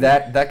me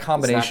that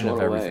combination of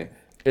everything.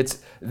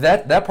 It's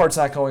that part's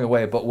not going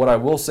away. But what I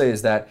will say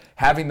is that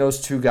having those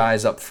 2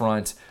 guys up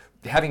front,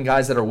 having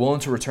guys that are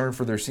willing to return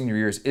for their senior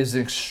years, is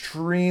an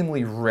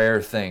extremely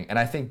rare thing. And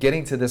I think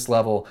getting to this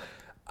level,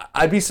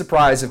 I'd be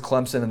surprised if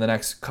Clemson in the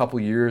next couple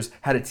years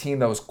had a team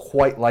that was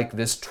quite like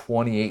this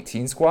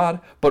 2018 squad,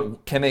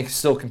 but can they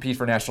still compete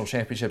for national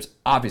championships?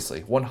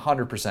 Obviously,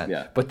 100%.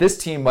 Yeah. But this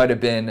team might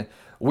have been,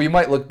 we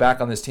might look back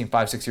on this team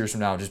 5-6 years from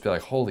now and just be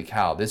like, holy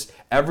cow,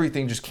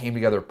 everything just came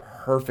together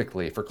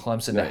perfectly for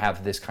Clemson to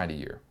have this kind of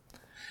year.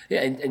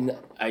 Yeah, and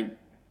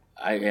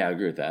I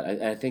agree with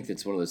that. I think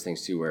it's one of those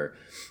things too where,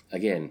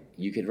 again,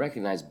 you could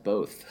recognize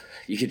both.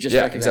 You could just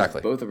recognize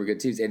both of our good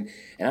teams, and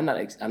I'm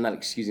not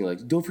excusing,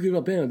 like, don't forget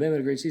about Bama. Bama had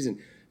a great season.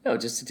 No,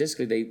 just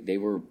statistically, they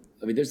were.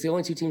 I mean, there's the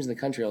only 2 teams in the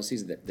country all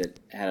season that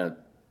had a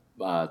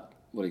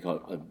what do you call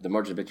it? The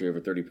margin of victory over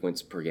 30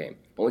 points per game.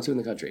 Only 2 in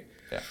the country.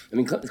 Yeah. I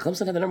mean,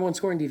 Clemson had the number 1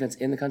 scoring defense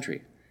in the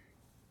country.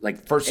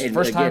 Like first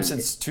time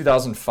since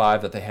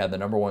 2005 that they had the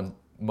number 1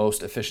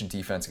 most efficient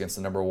defense against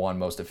the number 1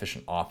 most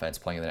efficient offense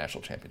playing in the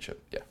national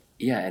championship. Yeah.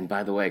 Yeah, and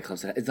by the way,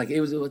 Clemson, it's like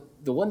it was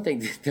the one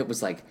thing that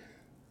was like,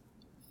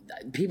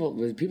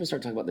 when people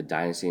start talking about the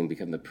dynasty and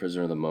become the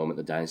prisoner of the moment,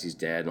 the dynasty's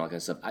dead and all that kind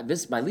of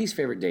stuff. My least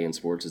favorite day in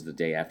sports is the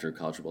day after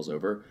college football's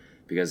over,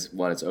 because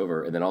 1, it's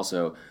over, and then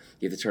also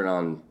you have to turn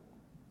on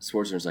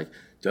sports and it's like,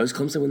 does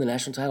Clemson win the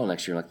national title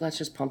next year? Like, let's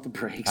just pump the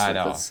brakes. I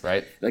know,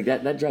 right? Like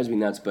that drives me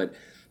nuts. But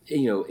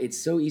it's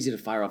so easy to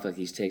fire off like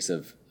these takes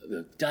of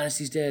the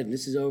dynasty's dead and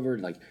this is over.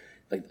 Like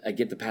I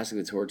get the passing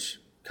the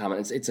torch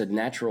comment. It's a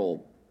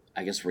natural,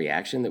 I guess,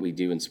 reaction that we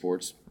do in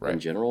sports in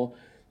general.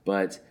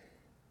 But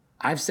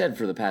I've said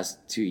for the past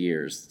 2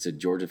 years to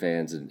Georgia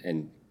fans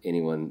and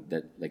anyone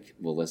that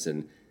will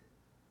listen,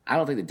 I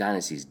don't think the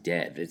dynasty's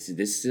dead. This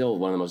is still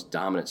one of the most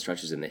dominant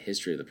stretches in the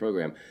history of the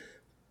program.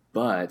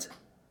 But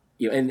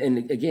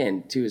and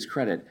again, to his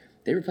credit,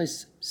 they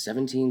replaced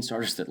 17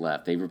 starters that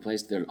left. They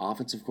replaced their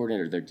offensive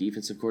coordinator, their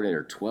defensive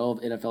coordinator,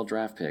 12 NFL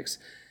draft picks,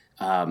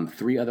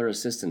 3 other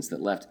assistants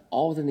that left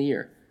all within the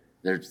year.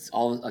 There's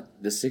all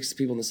the 6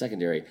 people in the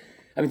secondary.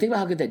 I mean, think about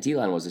how good that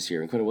D-line was this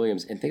year, and Quentin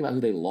Williams, and think about who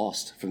they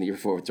lost from the year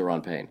before with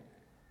Deron Payne.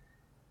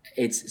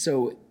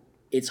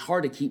 It's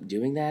hard to keep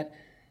doing that.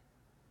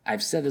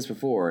 I've said this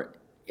before.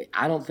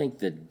 I don't think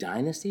the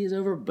dynasty is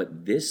over,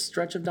 but this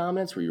stretch of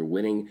dominance where you're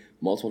winning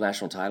multiple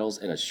national titles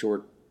in a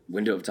short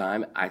window of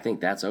time, I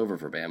think that's over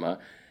for Bama.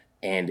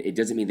 And it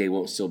doesn't mean they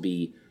won't still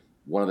be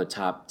one of the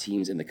top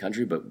teams in the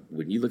country, but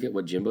when you look at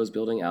what Jimbo's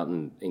building out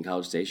in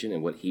College Station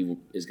and what he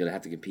is going to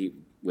have to compete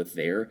with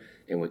there,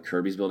 and what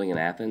Kirby's building in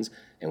Athens,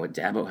 and what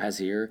Dabo has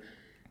here,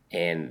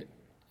 and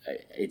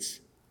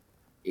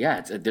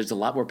there's a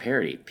lot more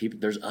parity.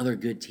 There's other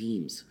good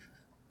teams.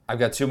 I've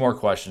got 2 more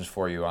questions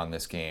for you on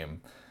this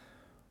game.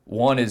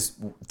 One is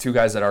 2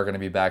 guys that are going to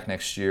be back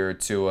next year,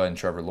 Tua and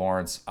Trevor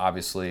Lawrence,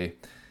 obviously.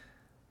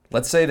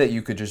 Let's say that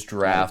you could just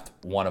draft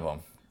one of them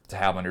to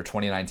have on your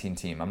 2019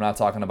 team? I'm not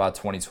talking about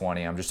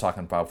 2020. I'm just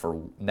talking about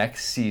for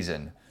next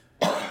season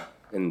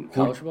In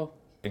college football?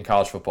 in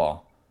college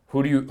football. Who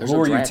are you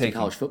taking?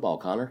 College football,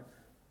 Connor.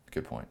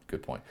 Good point.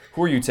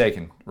 Who are you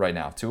taking right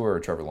now, Tua or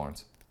Trevor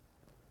Lawrence?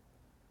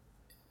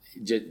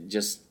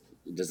 Just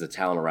does the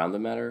talent around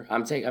them matter?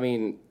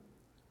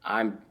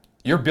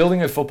 You're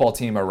building a football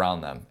team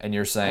around them, and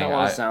you're saying I don't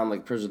want to sound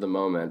like prisoner of the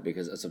moment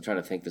because I'm trying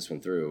to think this one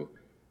through.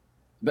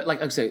 But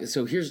like, okay,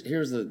 so here's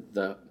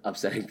the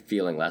upsetting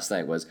feeling last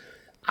night was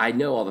I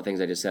know all the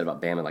things I just said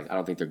about Bama. Like, I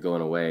don't think they're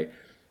going away,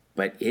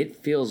 but it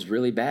feels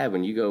really bad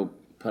when you go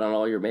put on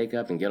all your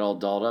makeup and get all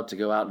dolled up to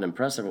go out and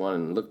impress everyone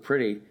and look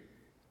pretty,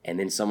 and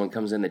then someone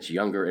comes in that's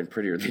younger and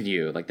prettier than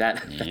you. Like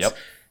that.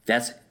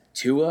 That's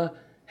Tua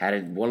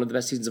had one of the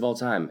best seasons of all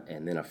time,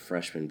 and then a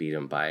freshman beat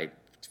him by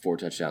 4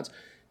 touchdowns.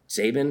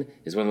 Saban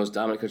is one of the most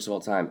dominant coaches of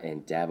all time,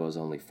 and Dabo's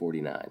only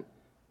 49.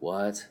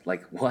 What?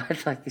 Like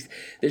what? Like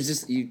there's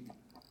just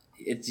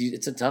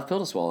it's a tough pill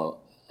to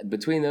swallow.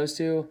 Between those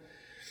two,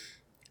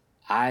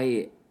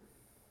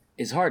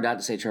 it's hard not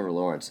to say Trevor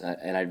Lawrence,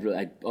 and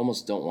I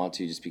almost don't want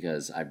to just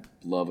because I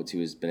love what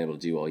Tua's been able to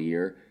do all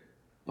year,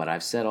 but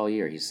I've said all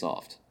year he's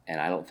soft, and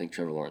I don't think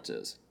Trevor Lawrence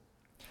is.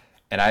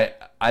 And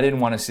I didn't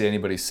want to see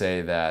anybody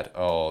say that,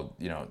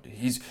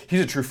 he's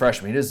a true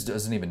freshman. He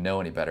doesn't even know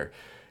any better.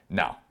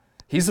 No.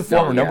 He's the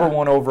former number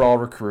 1 overall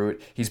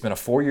recruit. He's been a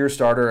 4-year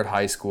starter at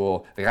high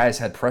school. The guy has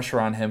had pressure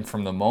on him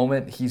from the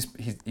moment he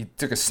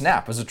took a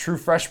snap as a true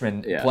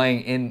freshman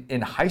playing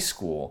in high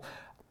school.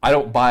 I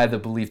don't buy the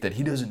belief that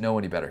he doesn't know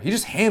any better. He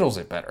just handles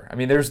it better. I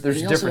mean, there's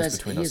a difference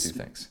between those two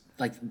things.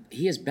 Like,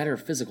 he has better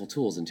physical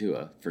tools than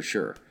Tua, for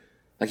sure.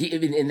 Like,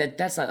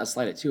 that's not a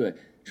slight at Tua.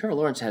 Trevor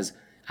Lawrence has...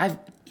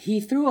 He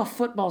threw a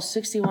football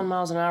 61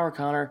 miles an hour,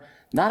 Connor.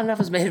 Not enough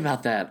is made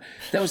about that.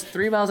 That was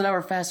 3 miles an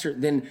hour faster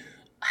than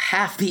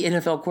half the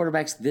NFL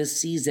quarterbacks this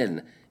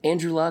season.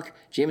 Andrew Luck,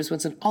 Jameis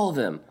Winston, all of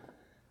them.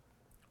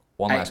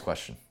 One last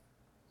question.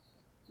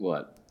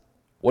 What?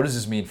 What does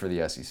this mean for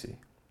the SEC?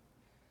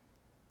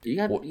 You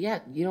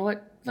know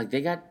what? Like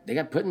they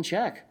got put in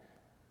check.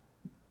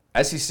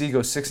 SEC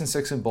goes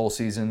 6-6 in bowl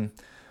season.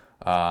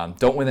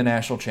 Don't win the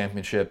national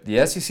championship.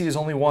 The SEC has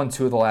only won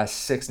 2 of the last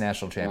 6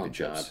 national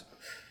championships.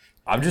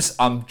 I'm just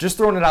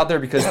throwing it out there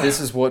because this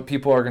is what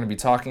people are going to be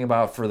talking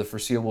about for the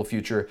foreseeable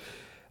future.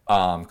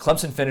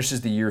 Clemson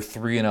finishes the year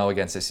 3-0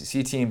 against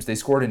SEC teams. They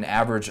scored an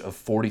average of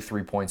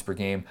 43 points per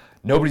game.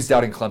 Nobody's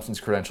doubting Clemson's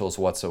credentials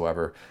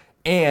whatsoever.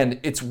 And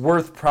it's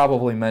worth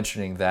probably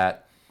mentioning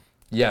that,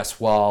 yes,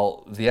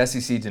 while the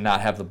SEC did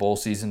not have the bowl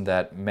season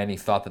that many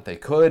thought that they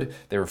could,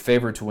 they were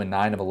favored to win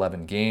 9 of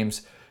 11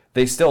 games.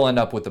 They still end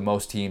up with the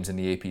most teams in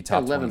the AP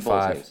top 11 25.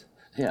 bowl games.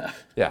 Yeah.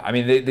 Yeah, I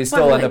mean, they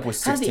still end up with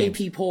 6 teams. How did the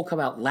teams. AP poll come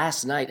out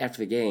last night after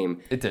the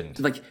game? It didn't.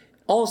 Like,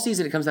 all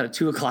season it comes out at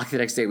 2 o'clock the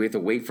next day. We have to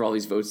wait for all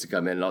these votes to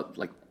come in. I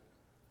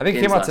think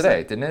it came out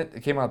today, didn't it?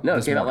 It came out No,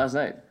 this it came morning. out last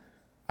night.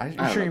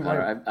 I'm sure you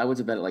went. I went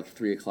to bed at like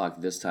 3 o'clock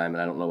this time,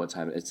 and I don't know what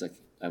time. It's like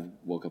I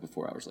woke up at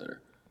 4 hours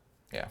later.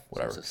 Yeah,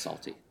 whatever. So it's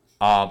salty.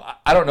 I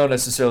don't know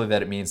necessarily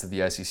that it means that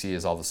the SEC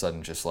is all of a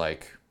sudden just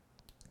like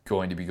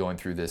going to be going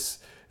through this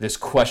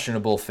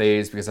questionable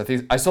phase, because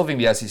I still think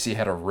the SEC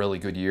had a really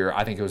good year.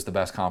 I think it was the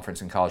best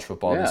conference in college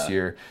football this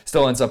year.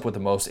 Still ends up with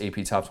the most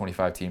AP top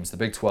 25 teams. The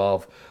Big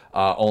 12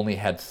 only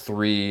had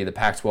 3. The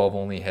Pac-12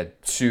 only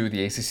had 2.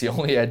 The ACC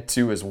only had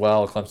 2 as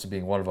well, Clemson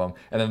being one of them.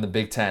 And then the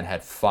Big 10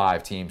 had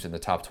 5 teams in the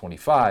top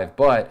 25.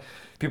 But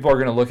people are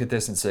going to look at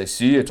this and say,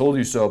 see, I told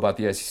you so about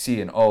the SEC,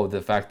 and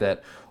the fact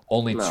that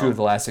only 2 of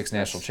the last 6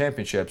 national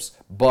championships.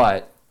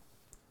 But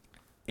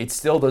it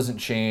still doesn't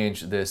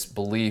change this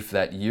belief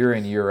that year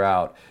in, year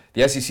out,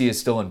 the SEC is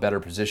still in better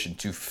position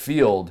to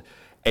field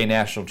a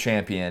national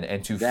champion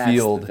and to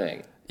field. The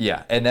thing.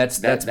 Yeah, and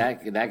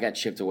that got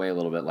chipped away a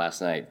little bit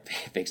last night,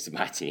 thanks to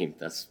my team.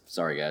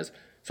 Sorry guys,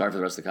 sorry for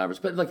the rest of the conference.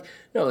 But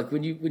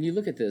when you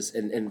look at this,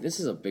 and this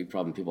is a big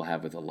problem people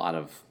have with a lot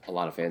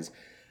of fans,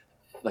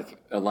 like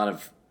a lot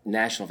of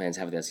national fans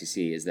have with the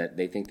SEC, is that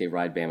they think they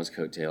ride Bama's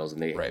coattails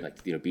and they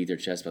beat their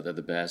chest about they're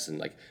the best,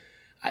 and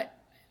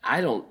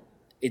I don't.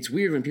 It's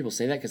weird when people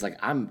say that because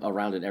I'm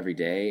around it every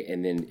day,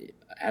 and then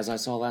as I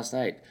saw last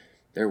night,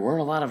 there weren't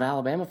a lot of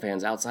Alabama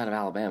fans outside of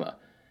Alabama.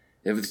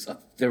 There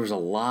was a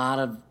lot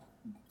of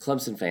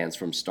Clemson fans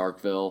from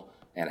Starkville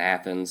and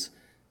Athens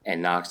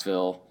and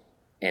Knoxville,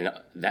 and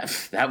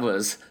that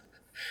was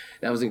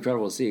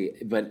incredible to see.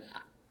 But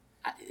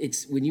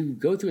it's when you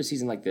go through a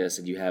season like this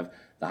and you have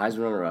the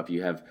Heisman runner-up,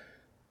 you have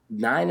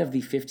 9 of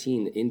the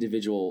 15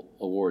 individual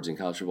awards in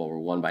college football were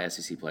won by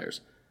SEC players.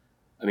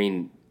 I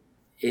mean.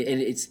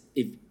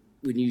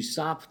 When you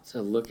stop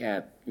looking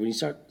at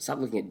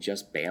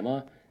just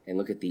Bama and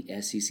look at the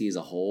SEC as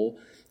a whole,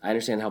 I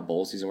understand how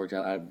bowl season worked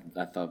out. I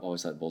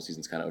always thought bowl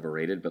season's kind of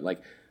overrated, but when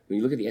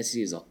you look at the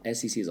SEC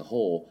as a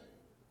whole,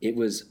 it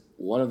was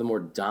one of the more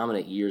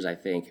dominant years I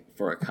think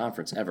for a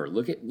conference ever.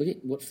 Look at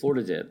what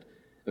Florida did.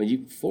 I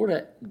mean,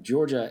 Florida,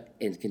 Georgia,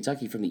 and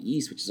Kentucky from the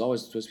East, which is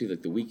always supposed to be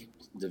like the weak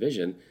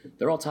division,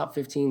 they're all top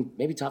 15,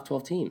 maybe top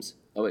 12 teams.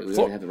 Oh wait, we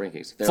don't have the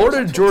rankings. Florida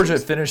and Georgia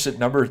finished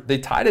at they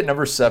tied at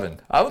number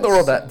 7. How in the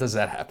world does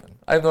that happen?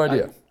 I have no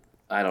idea.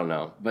 I don't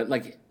know, but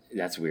like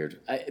that's weird.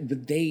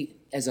 But they,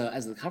 as the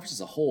conference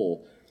as a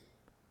whole,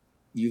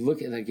 you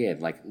look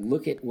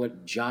at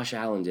what Josh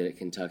Allen did at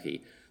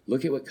Kentucky.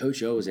 Look at what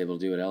Coach O was able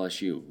to do at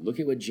LSU. Look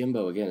at what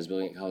Jimbo again is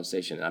building at College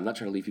Station. And I'm not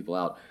trying to leave people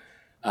out.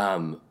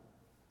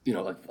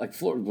 Like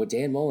Florida, what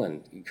Dan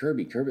Mullen,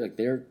 Kirby, like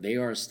they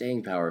are a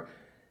staying power.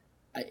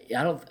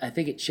 I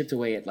think it chipped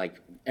away at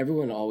like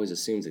everyone always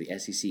assumes that the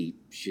SEC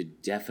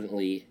should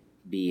definitely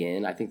be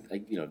in. I think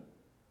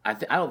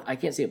I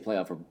can't see a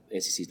playoff where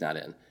SEC's not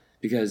in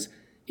because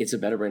it's a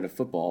better brand of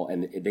football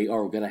and they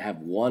are going to have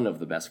one of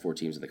the best 4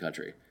 teams in the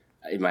country,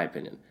 in my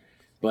opinion.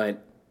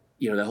 But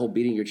the whole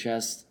beating your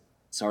chest.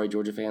 Sorry,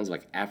 Georgia fans,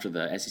 like after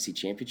the SEC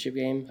championship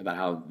game about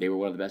how they were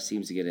one of the best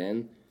teams to get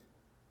in.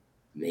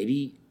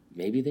 Maybe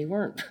they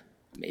weren't.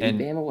 Maybe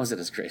Bama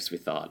wasn't as great as we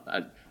thought.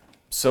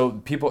 So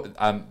people,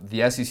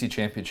 the SEC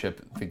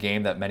championship, the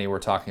game that many were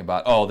talking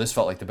about, oh, this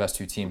felt like the best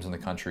 2 teams in the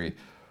country.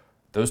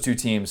 Those 2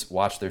 teams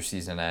watched their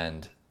season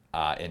end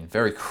in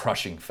very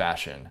crushing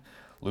fashion,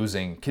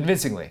 losing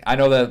convincingly. I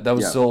know that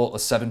was still a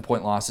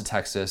 7-point loss to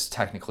Texas,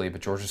 technically,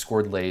 but Georgia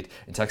scored late,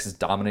 and Texas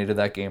dominated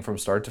that game from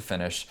start to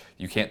finish.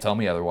 You can't tell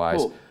me otherwise.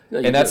 Well, no,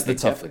 and that's the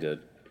tough.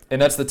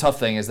 And that's the tough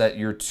thing is that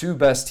your 2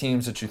 best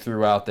teams that you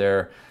threw out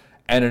there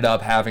ended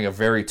up having a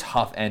very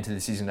tough end to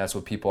the season. That's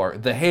what people are.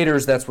 The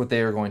haters, that's what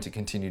they are going to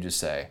continue to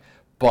say.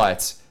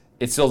 But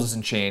it still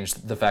doesn't change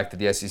the fact that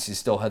the SEC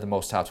still had the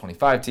most top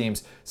 25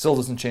 teams. Still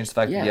doesn't change the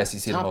fact that the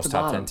SEC had the most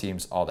top 10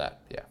 teams. All that,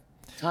 yeah.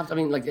 I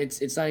mean, like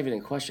it's not even in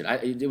question. I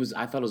thought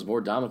it was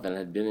more dominant than it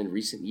had been in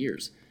recent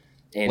years.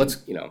 And wait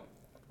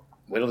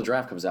till the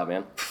draft comes out,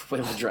 man. Wait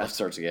till the draft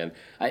starts again.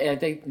 I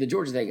think the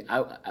Georgia thing.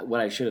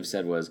 What I should have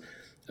said was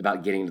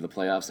about getting into the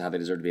playoffs and how they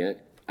deserve to be in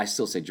it. I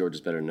still say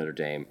Georgia's better than Notre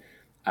Dame.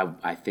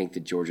 I think that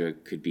Georgia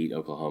could beat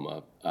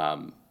Oklahoma.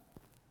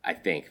 I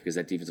think because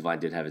that defensive line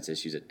did have its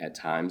issues at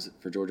times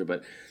for Georgia,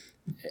 but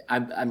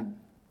and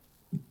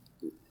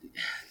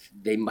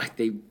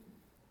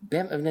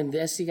then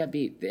the SEC got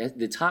beat.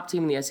 The top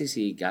team in the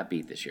SEC got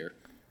beat this year.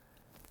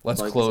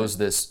 Let's close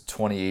this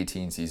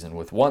 2018 season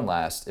with one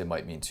last. It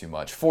might mean too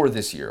much for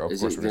this year. Of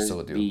course, we're going to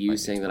still do. Be you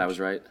saying that I was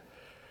right?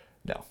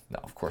 No,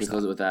 of course not.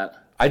 Close it with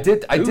that. I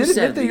did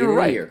admit that you were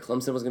right.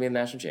 Clemson was going to be the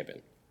national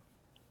champion.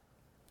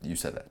 You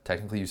said that.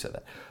 Technically, you said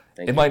that.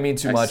 It might mean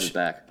too much. Is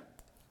back.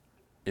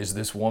 Is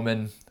this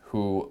woman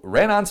who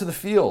ran onto the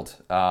field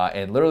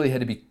and literally had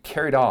to be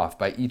carried off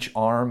by each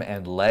arm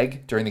and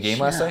leg during the game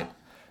last night?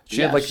 She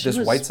had this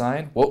white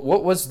sign.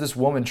 What was this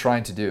woman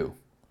trying to do?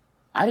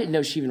 I didn't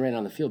know she even ran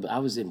on the field, but I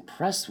was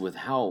impressed with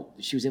how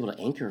she was able to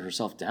anchor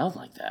herself down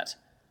like that.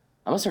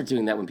 I'm going to start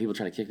doing that when people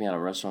try to kick me out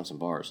of restaurants and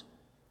bars.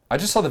 I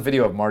just saw the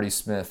video of Marty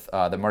Smith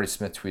that Marty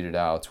Smith tweeted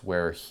out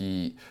where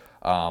he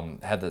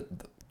had the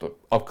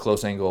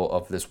up-close angle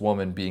of this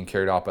woman being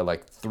carried off by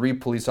 3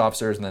 police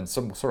officers and then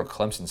some sort of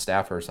Clemson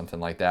staffer or something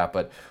like that.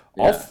 But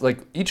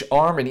each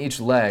arm and each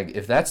leg,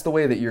 if that's the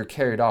way that you're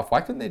carried off,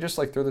 why couldn't they just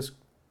throw this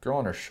girl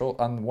on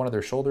on one of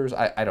their shoulders?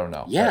 I don't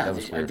know. Yeah, that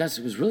was weird. I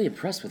was really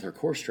impressed with her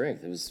core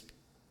strength. It was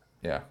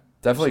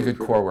definitely a good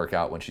core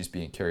workout when she's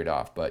being carried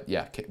off. But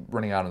yeah,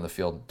 running out on the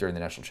field during the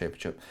national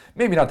championship,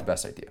 maybe not the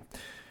best idea.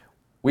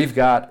 We've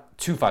got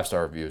 2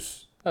 5-star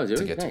reviews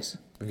to get nice. to.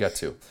 We've got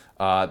 2.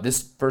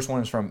 This first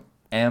one is from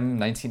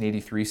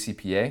M1983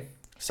 CPA.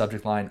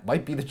 Subject line,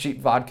 might be the cheap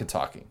vodka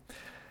talking.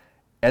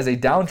 As a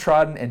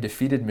downtrodden and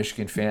defeated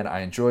Michigan fan,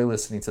 I enjoy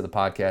listening to the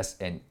podcast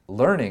and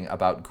learning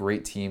about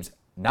great teams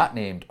not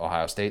named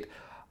Ohio State.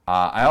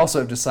 I also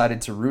have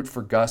decided to root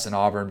for Gus and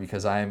Auburn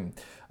because I'm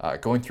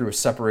going through a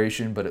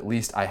separation, but at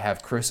least I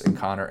have Chris and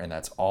Connor, and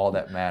that's all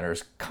that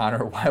matters.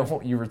 Connor, why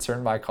won't you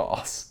return my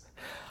calls?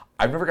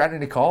 I've never gotten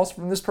any calls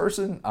from this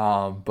person,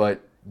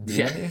 but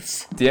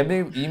DM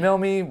me, email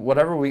me,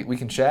 whatever. We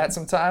can chat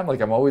sometime.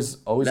 I'm always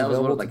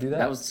available to do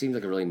that. That seemed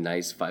like a really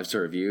nice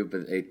 5-star review,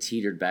 but it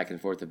teetered back and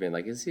forth of being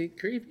like, is he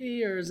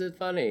creepy or is it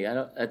funny?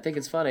 I think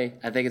it's funny.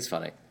 I think it's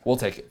funny. We'll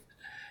take it.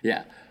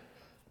 Yeah.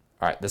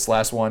 All right, this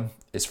last one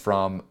is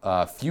from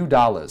Few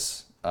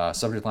Dollars.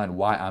 Subject line,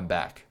 why I'm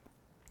back.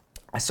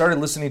 I started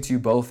listening to you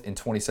both in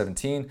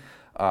 2017.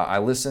 I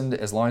listened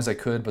as long as I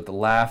could, but the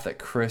laugh that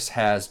Chris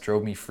has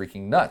drove me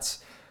freaking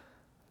nuts.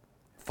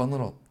 Fun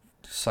little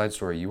side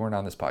story. You weren't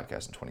on this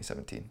podcast in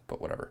 2017,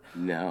 but whatever.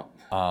 No.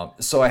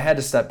 So I had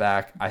to step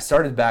back. I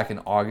started back in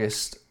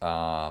August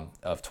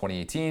of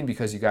 2018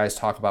 because you guys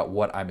talk about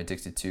what I'm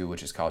addicted to,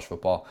 which is college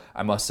football.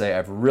 I must say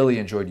I've really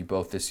enjoyed you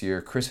both this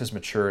year. Chris has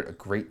matured a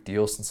great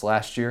deal since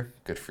last year.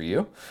 Good for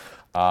you.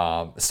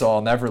 So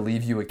I'll never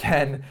leave you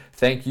again.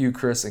 Thank you,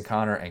 Chris and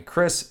Connor. And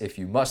Chris, if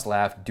you must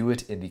laugh, do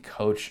it in the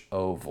Coach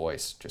O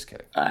voice. Just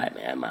kidding. All right,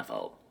 man, my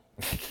fault.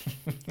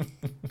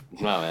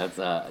 No,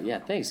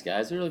 that's thanks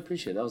guys. I really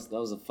appreciate it. That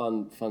was a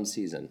fun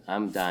season.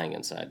 I'm dying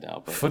inside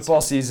now. But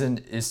football season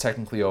is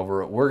technically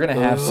over. We're gonna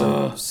have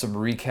some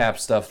recap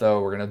stuff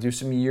though. We're gonna do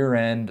some year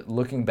end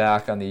looking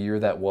back on the year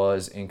that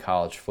was in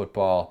college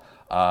football.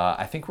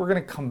 I think we're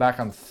going to come back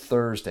on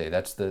Thursday.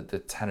 That's the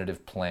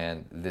tentative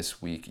plan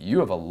this week. You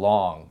have a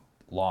long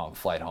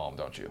flight home,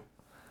 don't you?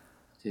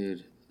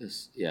 Dude,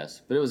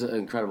 yes. But it was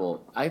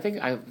incredible. I think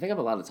I'm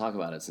allowed to talk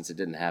about it since it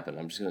didn't happen.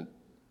 I'm just going to,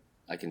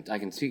 I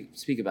can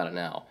speak about it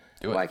now.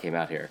 Why I came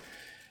out here.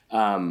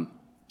 So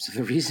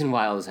the reason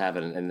why all this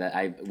happened, and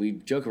that we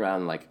joke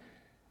around, like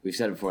we've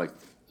said it before, like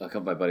a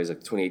couple of my buddies, like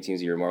 2018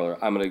 is a year Marler.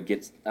 I'm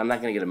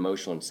not gonna get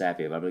emotional and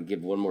sappy, but I'm gonna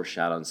give one more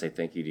shout out and say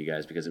thank you to you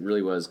guys, because it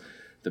really was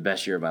the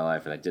best year of my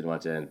life, and I didn't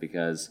want it to end,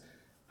 because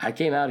I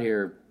came out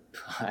here.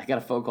 I got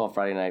a phone call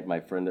Friday night.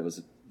 My friend that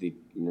was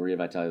Maria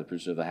Vitale, the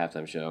producer of the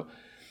halftime show,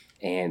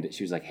 and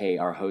she was like, "Hey,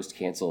 our host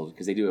canceled,"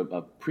 because they do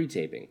a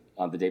pre-taping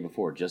on the day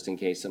before, just in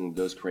case something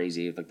goes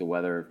crazy, like the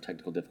weather,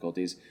 technical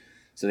difficulties.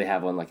 So they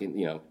have one, like,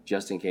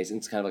 just in case. And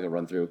it's kind of like a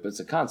run through, but it's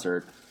a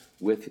concert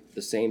with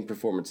the same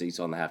performance that you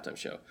saw on the halftime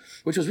show,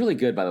 which was really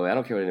good, by the way. I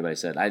don't care what anybody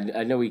said.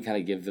 I know we kind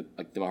of give them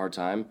a hard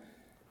time,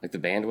 like the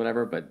band,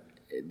 whatever, but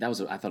I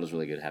thought it was a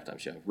really good halftime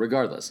show.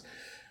 Regardless,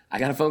 I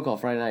got a phone call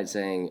Friday night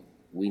saying,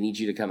 "We need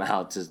you to come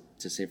out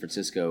to San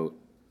Francisco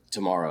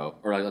tomorrow,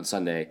 or on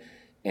Sunday,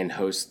 and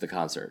host the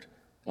concert."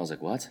 And I was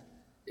like, "What?"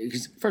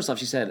 Because first off,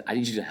 she said, "I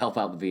need you to help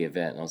out with the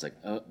event." And I was like,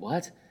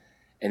 "What?"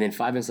 And then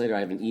 5 minutes later, I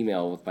have an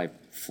email with my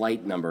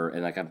flight number,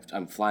 and like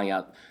I'm flying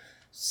out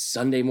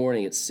Sunday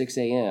morning at 6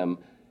 a.m.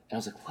 And I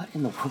was like, "What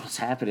in the world is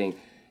happening?"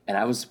 And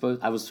I was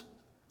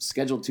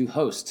scheduled to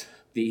host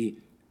the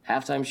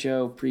halftime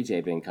show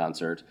pre-taping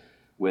concert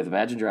with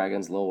Imagine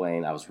Dragons, Lil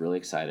Wayne. I was really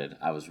excited.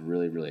 I was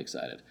really, really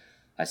excited.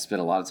 I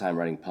spent a lot of time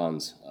writing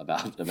puns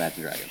about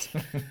Imagine Dragons.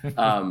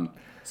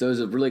 So it was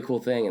a really cool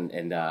thing,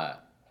 and that's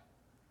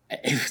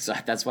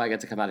why I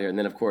got to come out here. And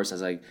then, of course,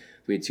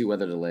 we had 2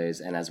 weather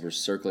delays, and as we're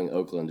circling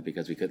Oakland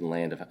because we couldn't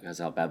land because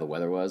of how bad the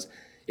weather was,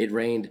 it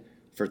rained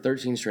for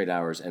 13 straight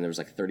hours, and there was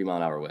like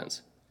 30-mile-an-hour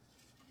winds.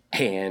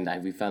 And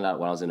we found out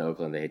when I was in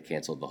Oakland, they had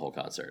canceled the whole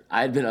concert.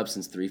 I had been up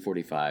since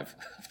 3:45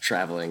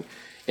 traveling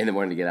in the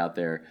morning to get out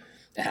there,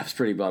 and I was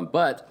pretty bummed.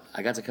 But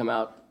I got to come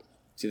out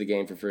to the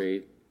game for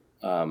free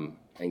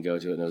and go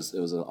to it, and it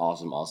was an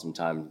awesome, awesome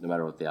time, no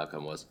matter what the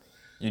outcome was.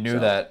 You knew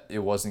that it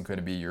wasn't going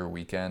to be your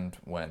weekend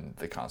when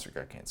the concert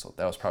got canceled.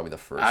 That was probably the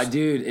first.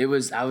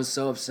 I was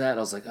so upset.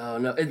 I was like, oh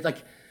no. It's like,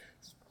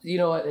 you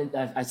know what? And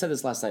I said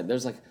this last night.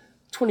 There's like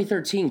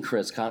 2013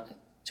 Chris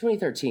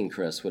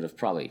would have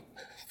probably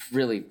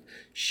really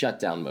shut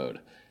down mode.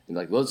 And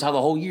like, well, that's how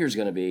the whole year's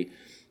going to be.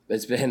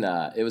 It's been,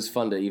 it was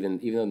fun to even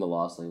in the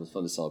loss, like, it was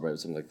fun to celebrate with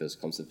something like those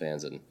Clemson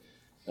fans and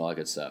all that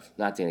good stuff.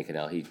 Not Danny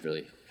Cannell. He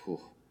really,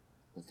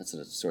 that's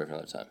a story for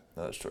another time.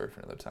 Another story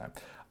for another time.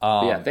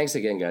 Yeah, thanks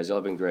again, guys. Y'all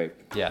have been great.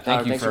 Yeah,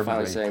 thanks for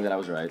finally saying that I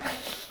was right.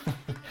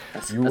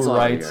 You were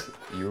right.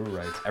 You were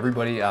right.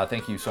 Everybody,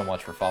 thank you so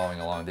much for following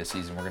along this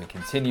season. We're going to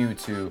continue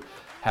to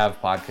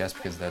have podcasts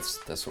because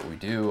that's what we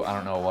do. I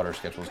don't know what our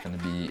schedule is going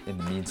to be in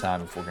the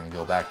meantime, if we're going to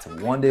go back to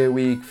 1 day a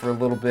week for a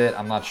little bit.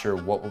 I'm not sure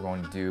what we're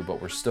going to do,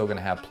 but we're still going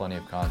to have plenty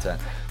of content.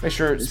 Make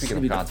sure, speaking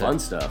of content, the fun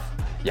stuff.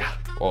 Yeah.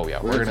 Oh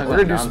yeah. We're going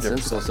to do some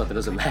different stuff that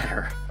doesn't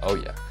matter. Oh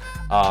yeah.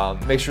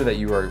 Make sure that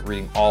you are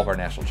reading all of our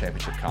national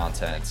championship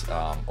content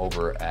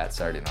over at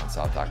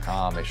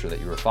SaturdayNightSouth.com. Make sure that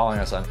you are following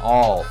us on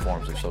all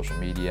forms of social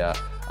media.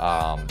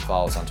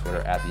 Follow us on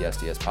Twitter at the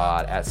SDS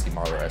Pod, at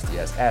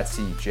CMarlerSDS, at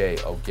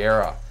CJ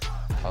O'Gara.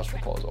 House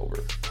football is over.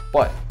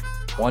 But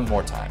one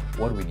more time,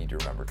 what do we need to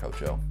remember,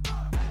 Coach O?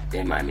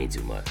 It might mean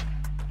too much.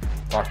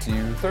 Talk to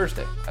you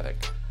Thursday, I think.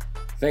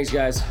 Thanks,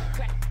 guys.